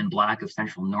flat and black of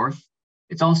central north.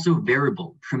 It's also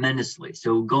variable tremendously.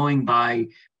 So going by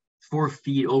 4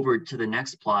 feet over to the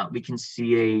next plot, we can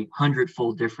see a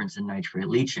 100-fold difference in nitrate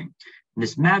leaching. And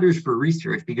this matters for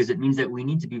research because it means that we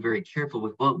need to be very careful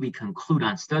with what we conclude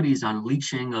on studies on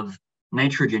leaching of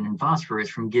nitrogen and phosphorus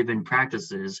from given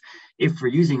practices if we're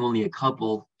using only a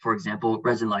couple, for example,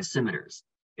 resin lysimeters.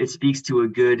 It speaks to a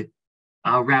good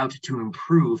route to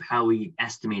improve how we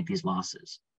estimate these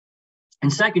losses.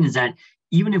 And second is that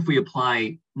even if we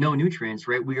apply no nutrients,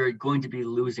 right, we are going to be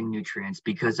losing nutrients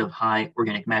because of high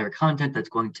organic matter content that's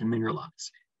going to mineralize.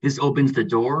 This opens the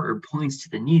door, or points to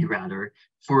the need rather,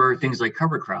 for things like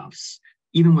cover crops.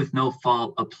 Even with no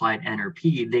fall applied N or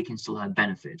P, they can still have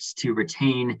benefits to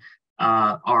retain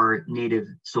our native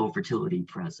soil fertility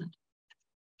present.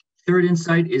 Third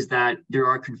insight is that there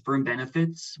are confirmed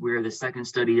benefits. We're the second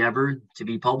study ever to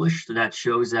be published that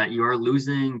shows that you are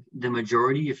losing the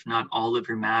majority, if not all of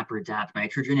your MAP or DAP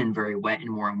nitrogen in very wet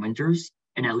and warm winters,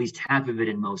 and at least half of it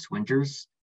in most winters.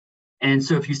 And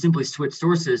so if you simply switch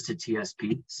sources to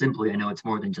TSP, simply, I know it's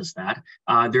more than just that,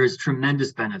 there's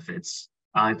tremendous benefits.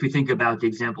 If we think about the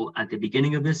example at the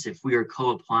beginning of this, if we are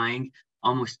co-applying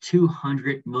almost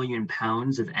 200 million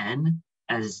pounds of N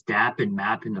as DAP and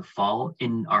MAP in the fall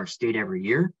in our state every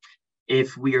year,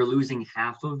 if we are losing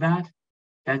half of that,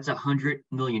 that's 100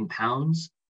 million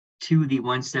pounds to the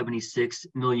 176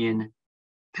 million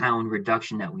pound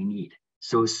reduction that we need.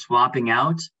 So swapping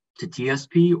out to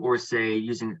TSP, or say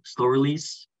using slow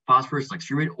release phosphorus like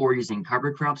struvite, or using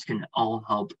cover crops can all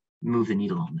help move the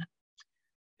needle on that.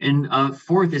 And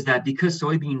fourth is that because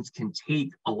soybeans can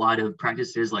take a lot of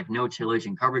practices like no tillage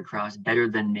and cover crops better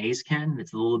than maize can,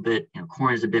 it's a little bit,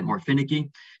 corn is a bit more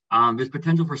finicky. There's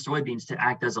potential for soybeans to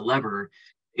act as a lever.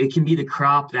 It can be the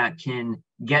crop that can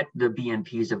get the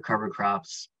BMPs of cover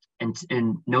crops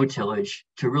and no tillage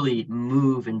to really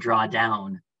move and draw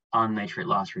down on nitrate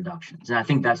loss reductions. And I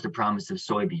think that's the promise of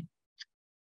soybean.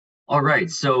 All right,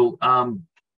 so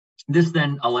this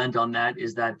then, I'll end on that,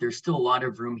 is that there's still a lot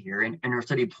of room here, and our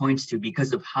study points to,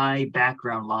 because of high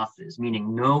background losses,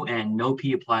 meaning no N, no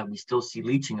P applied, we still see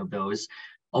leaching of those.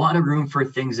 a lot of room for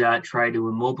things that try to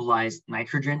immobilize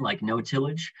nitrogen, like no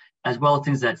tillage, as well as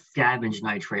things that scavenge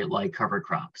nitrate, like cover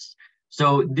crops.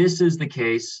 So this is the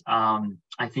case,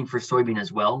 I think, for soybean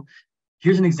as well.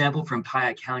 Here's an example from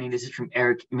Piatt County. This is from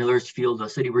Eric Miller's field, a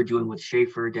study we're doing with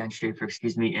Dan Schaefer,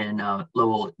 in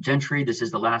Lowell Gentry. This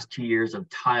is the last 2 years of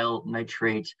tile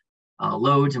nitrate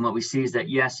loads. And what we see is that,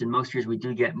 yes, in most years we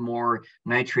do get more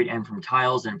nitrate N from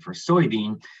tiles than for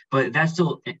soybean, but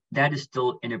that is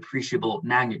still an appreciable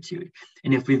magnitude.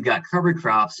 And if we've got cover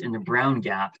crops in the brown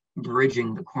gap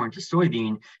bridging the corn to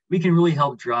soybean, we can really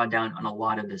help draw down on a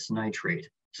lot of this nitrate.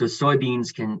 So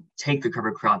soybeans can take the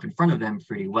cover crop in front of them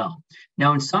pretty well.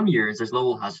 Now, in some years, as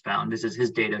Lowell has found, this is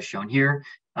his data shown here,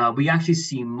 we actually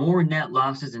see more net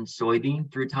losses in soybean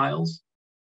through tiles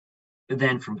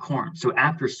than from corn. So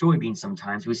after soybean,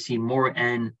 sometimes we see more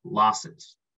N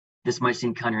losses. This might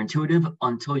seem counterintuitive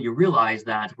until you realize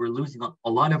that we're losing a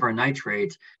lot of our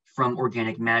nitrate from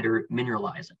organic matter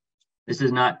mineralizing. This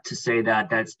is not to say that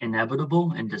that's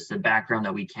inevitable and just a background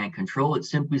that we can't control. It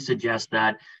simply suggests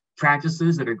that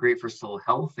practices that are great for soil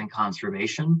health and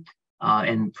conservation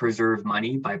and preserve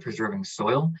money by preserving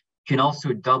soil can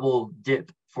also double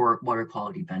dip for water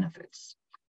quality benefits.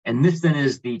 And this then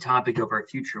is the topic of our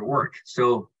future work.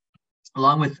 So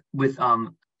along with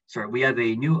we have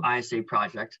a new ISA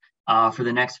project for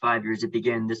the next 5 years that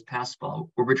began this past fall,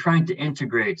 where we're trying to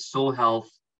integrate soil health,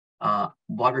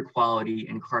 water quality,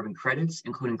 and carbon credits,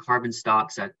 including carbon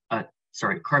stocks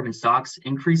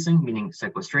increasing, meaning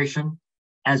sequestration,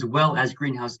 as well as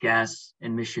greenhouse gas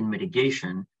emission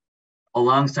mitigation,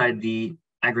 alongside the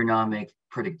agronomic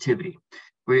productivity.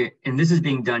 And this is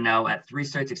being done now at 3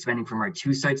 sites, expanding from our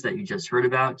 2 sites that you just heard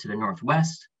about to the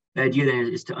northwest. The idea then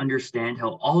is to understand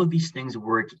how all of these things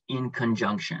work in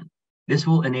conjunction. This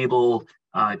will enable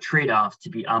trade-offs to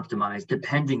be optimized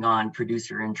depending on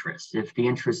producer interest. If the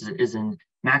interest is in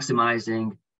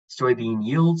maximizing soybean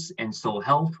yields and soil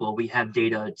health, well, we have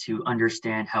data to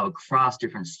understand how across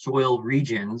different soil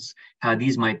regions, how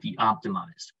these might be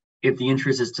optimized. If the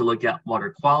interest is to look at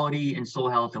water quality and soil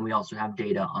health, then we also have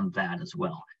data on that as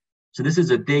well. So this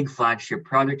is a big flagship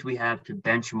project we have to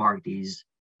benchmark these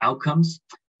outcomes.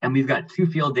 And we've got 2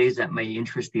 field days that may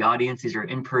interest the audience. These are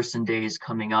in-person days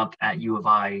coming up at U of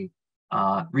I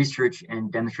research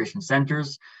and demonstration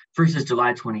centers. First is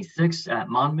July 26th at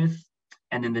Monmouth.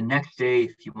 And then the next day,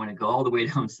 if you want to go all the way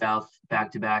down south,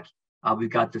 back to back, we've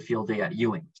got the field day at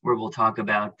Ewing, where we'll talk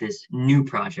about this new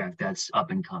project that's up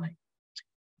and coming.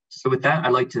 So with that,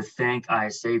 I'd like to thank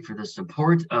ISA for the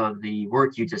support of the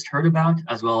work you just heard about,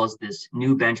 as well as this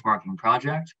new benchmarking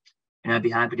project. And I'd be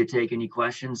happy to take any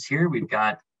questions here. We've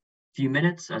got a few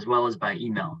minutes, as well as by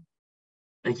email.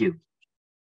 Thank you.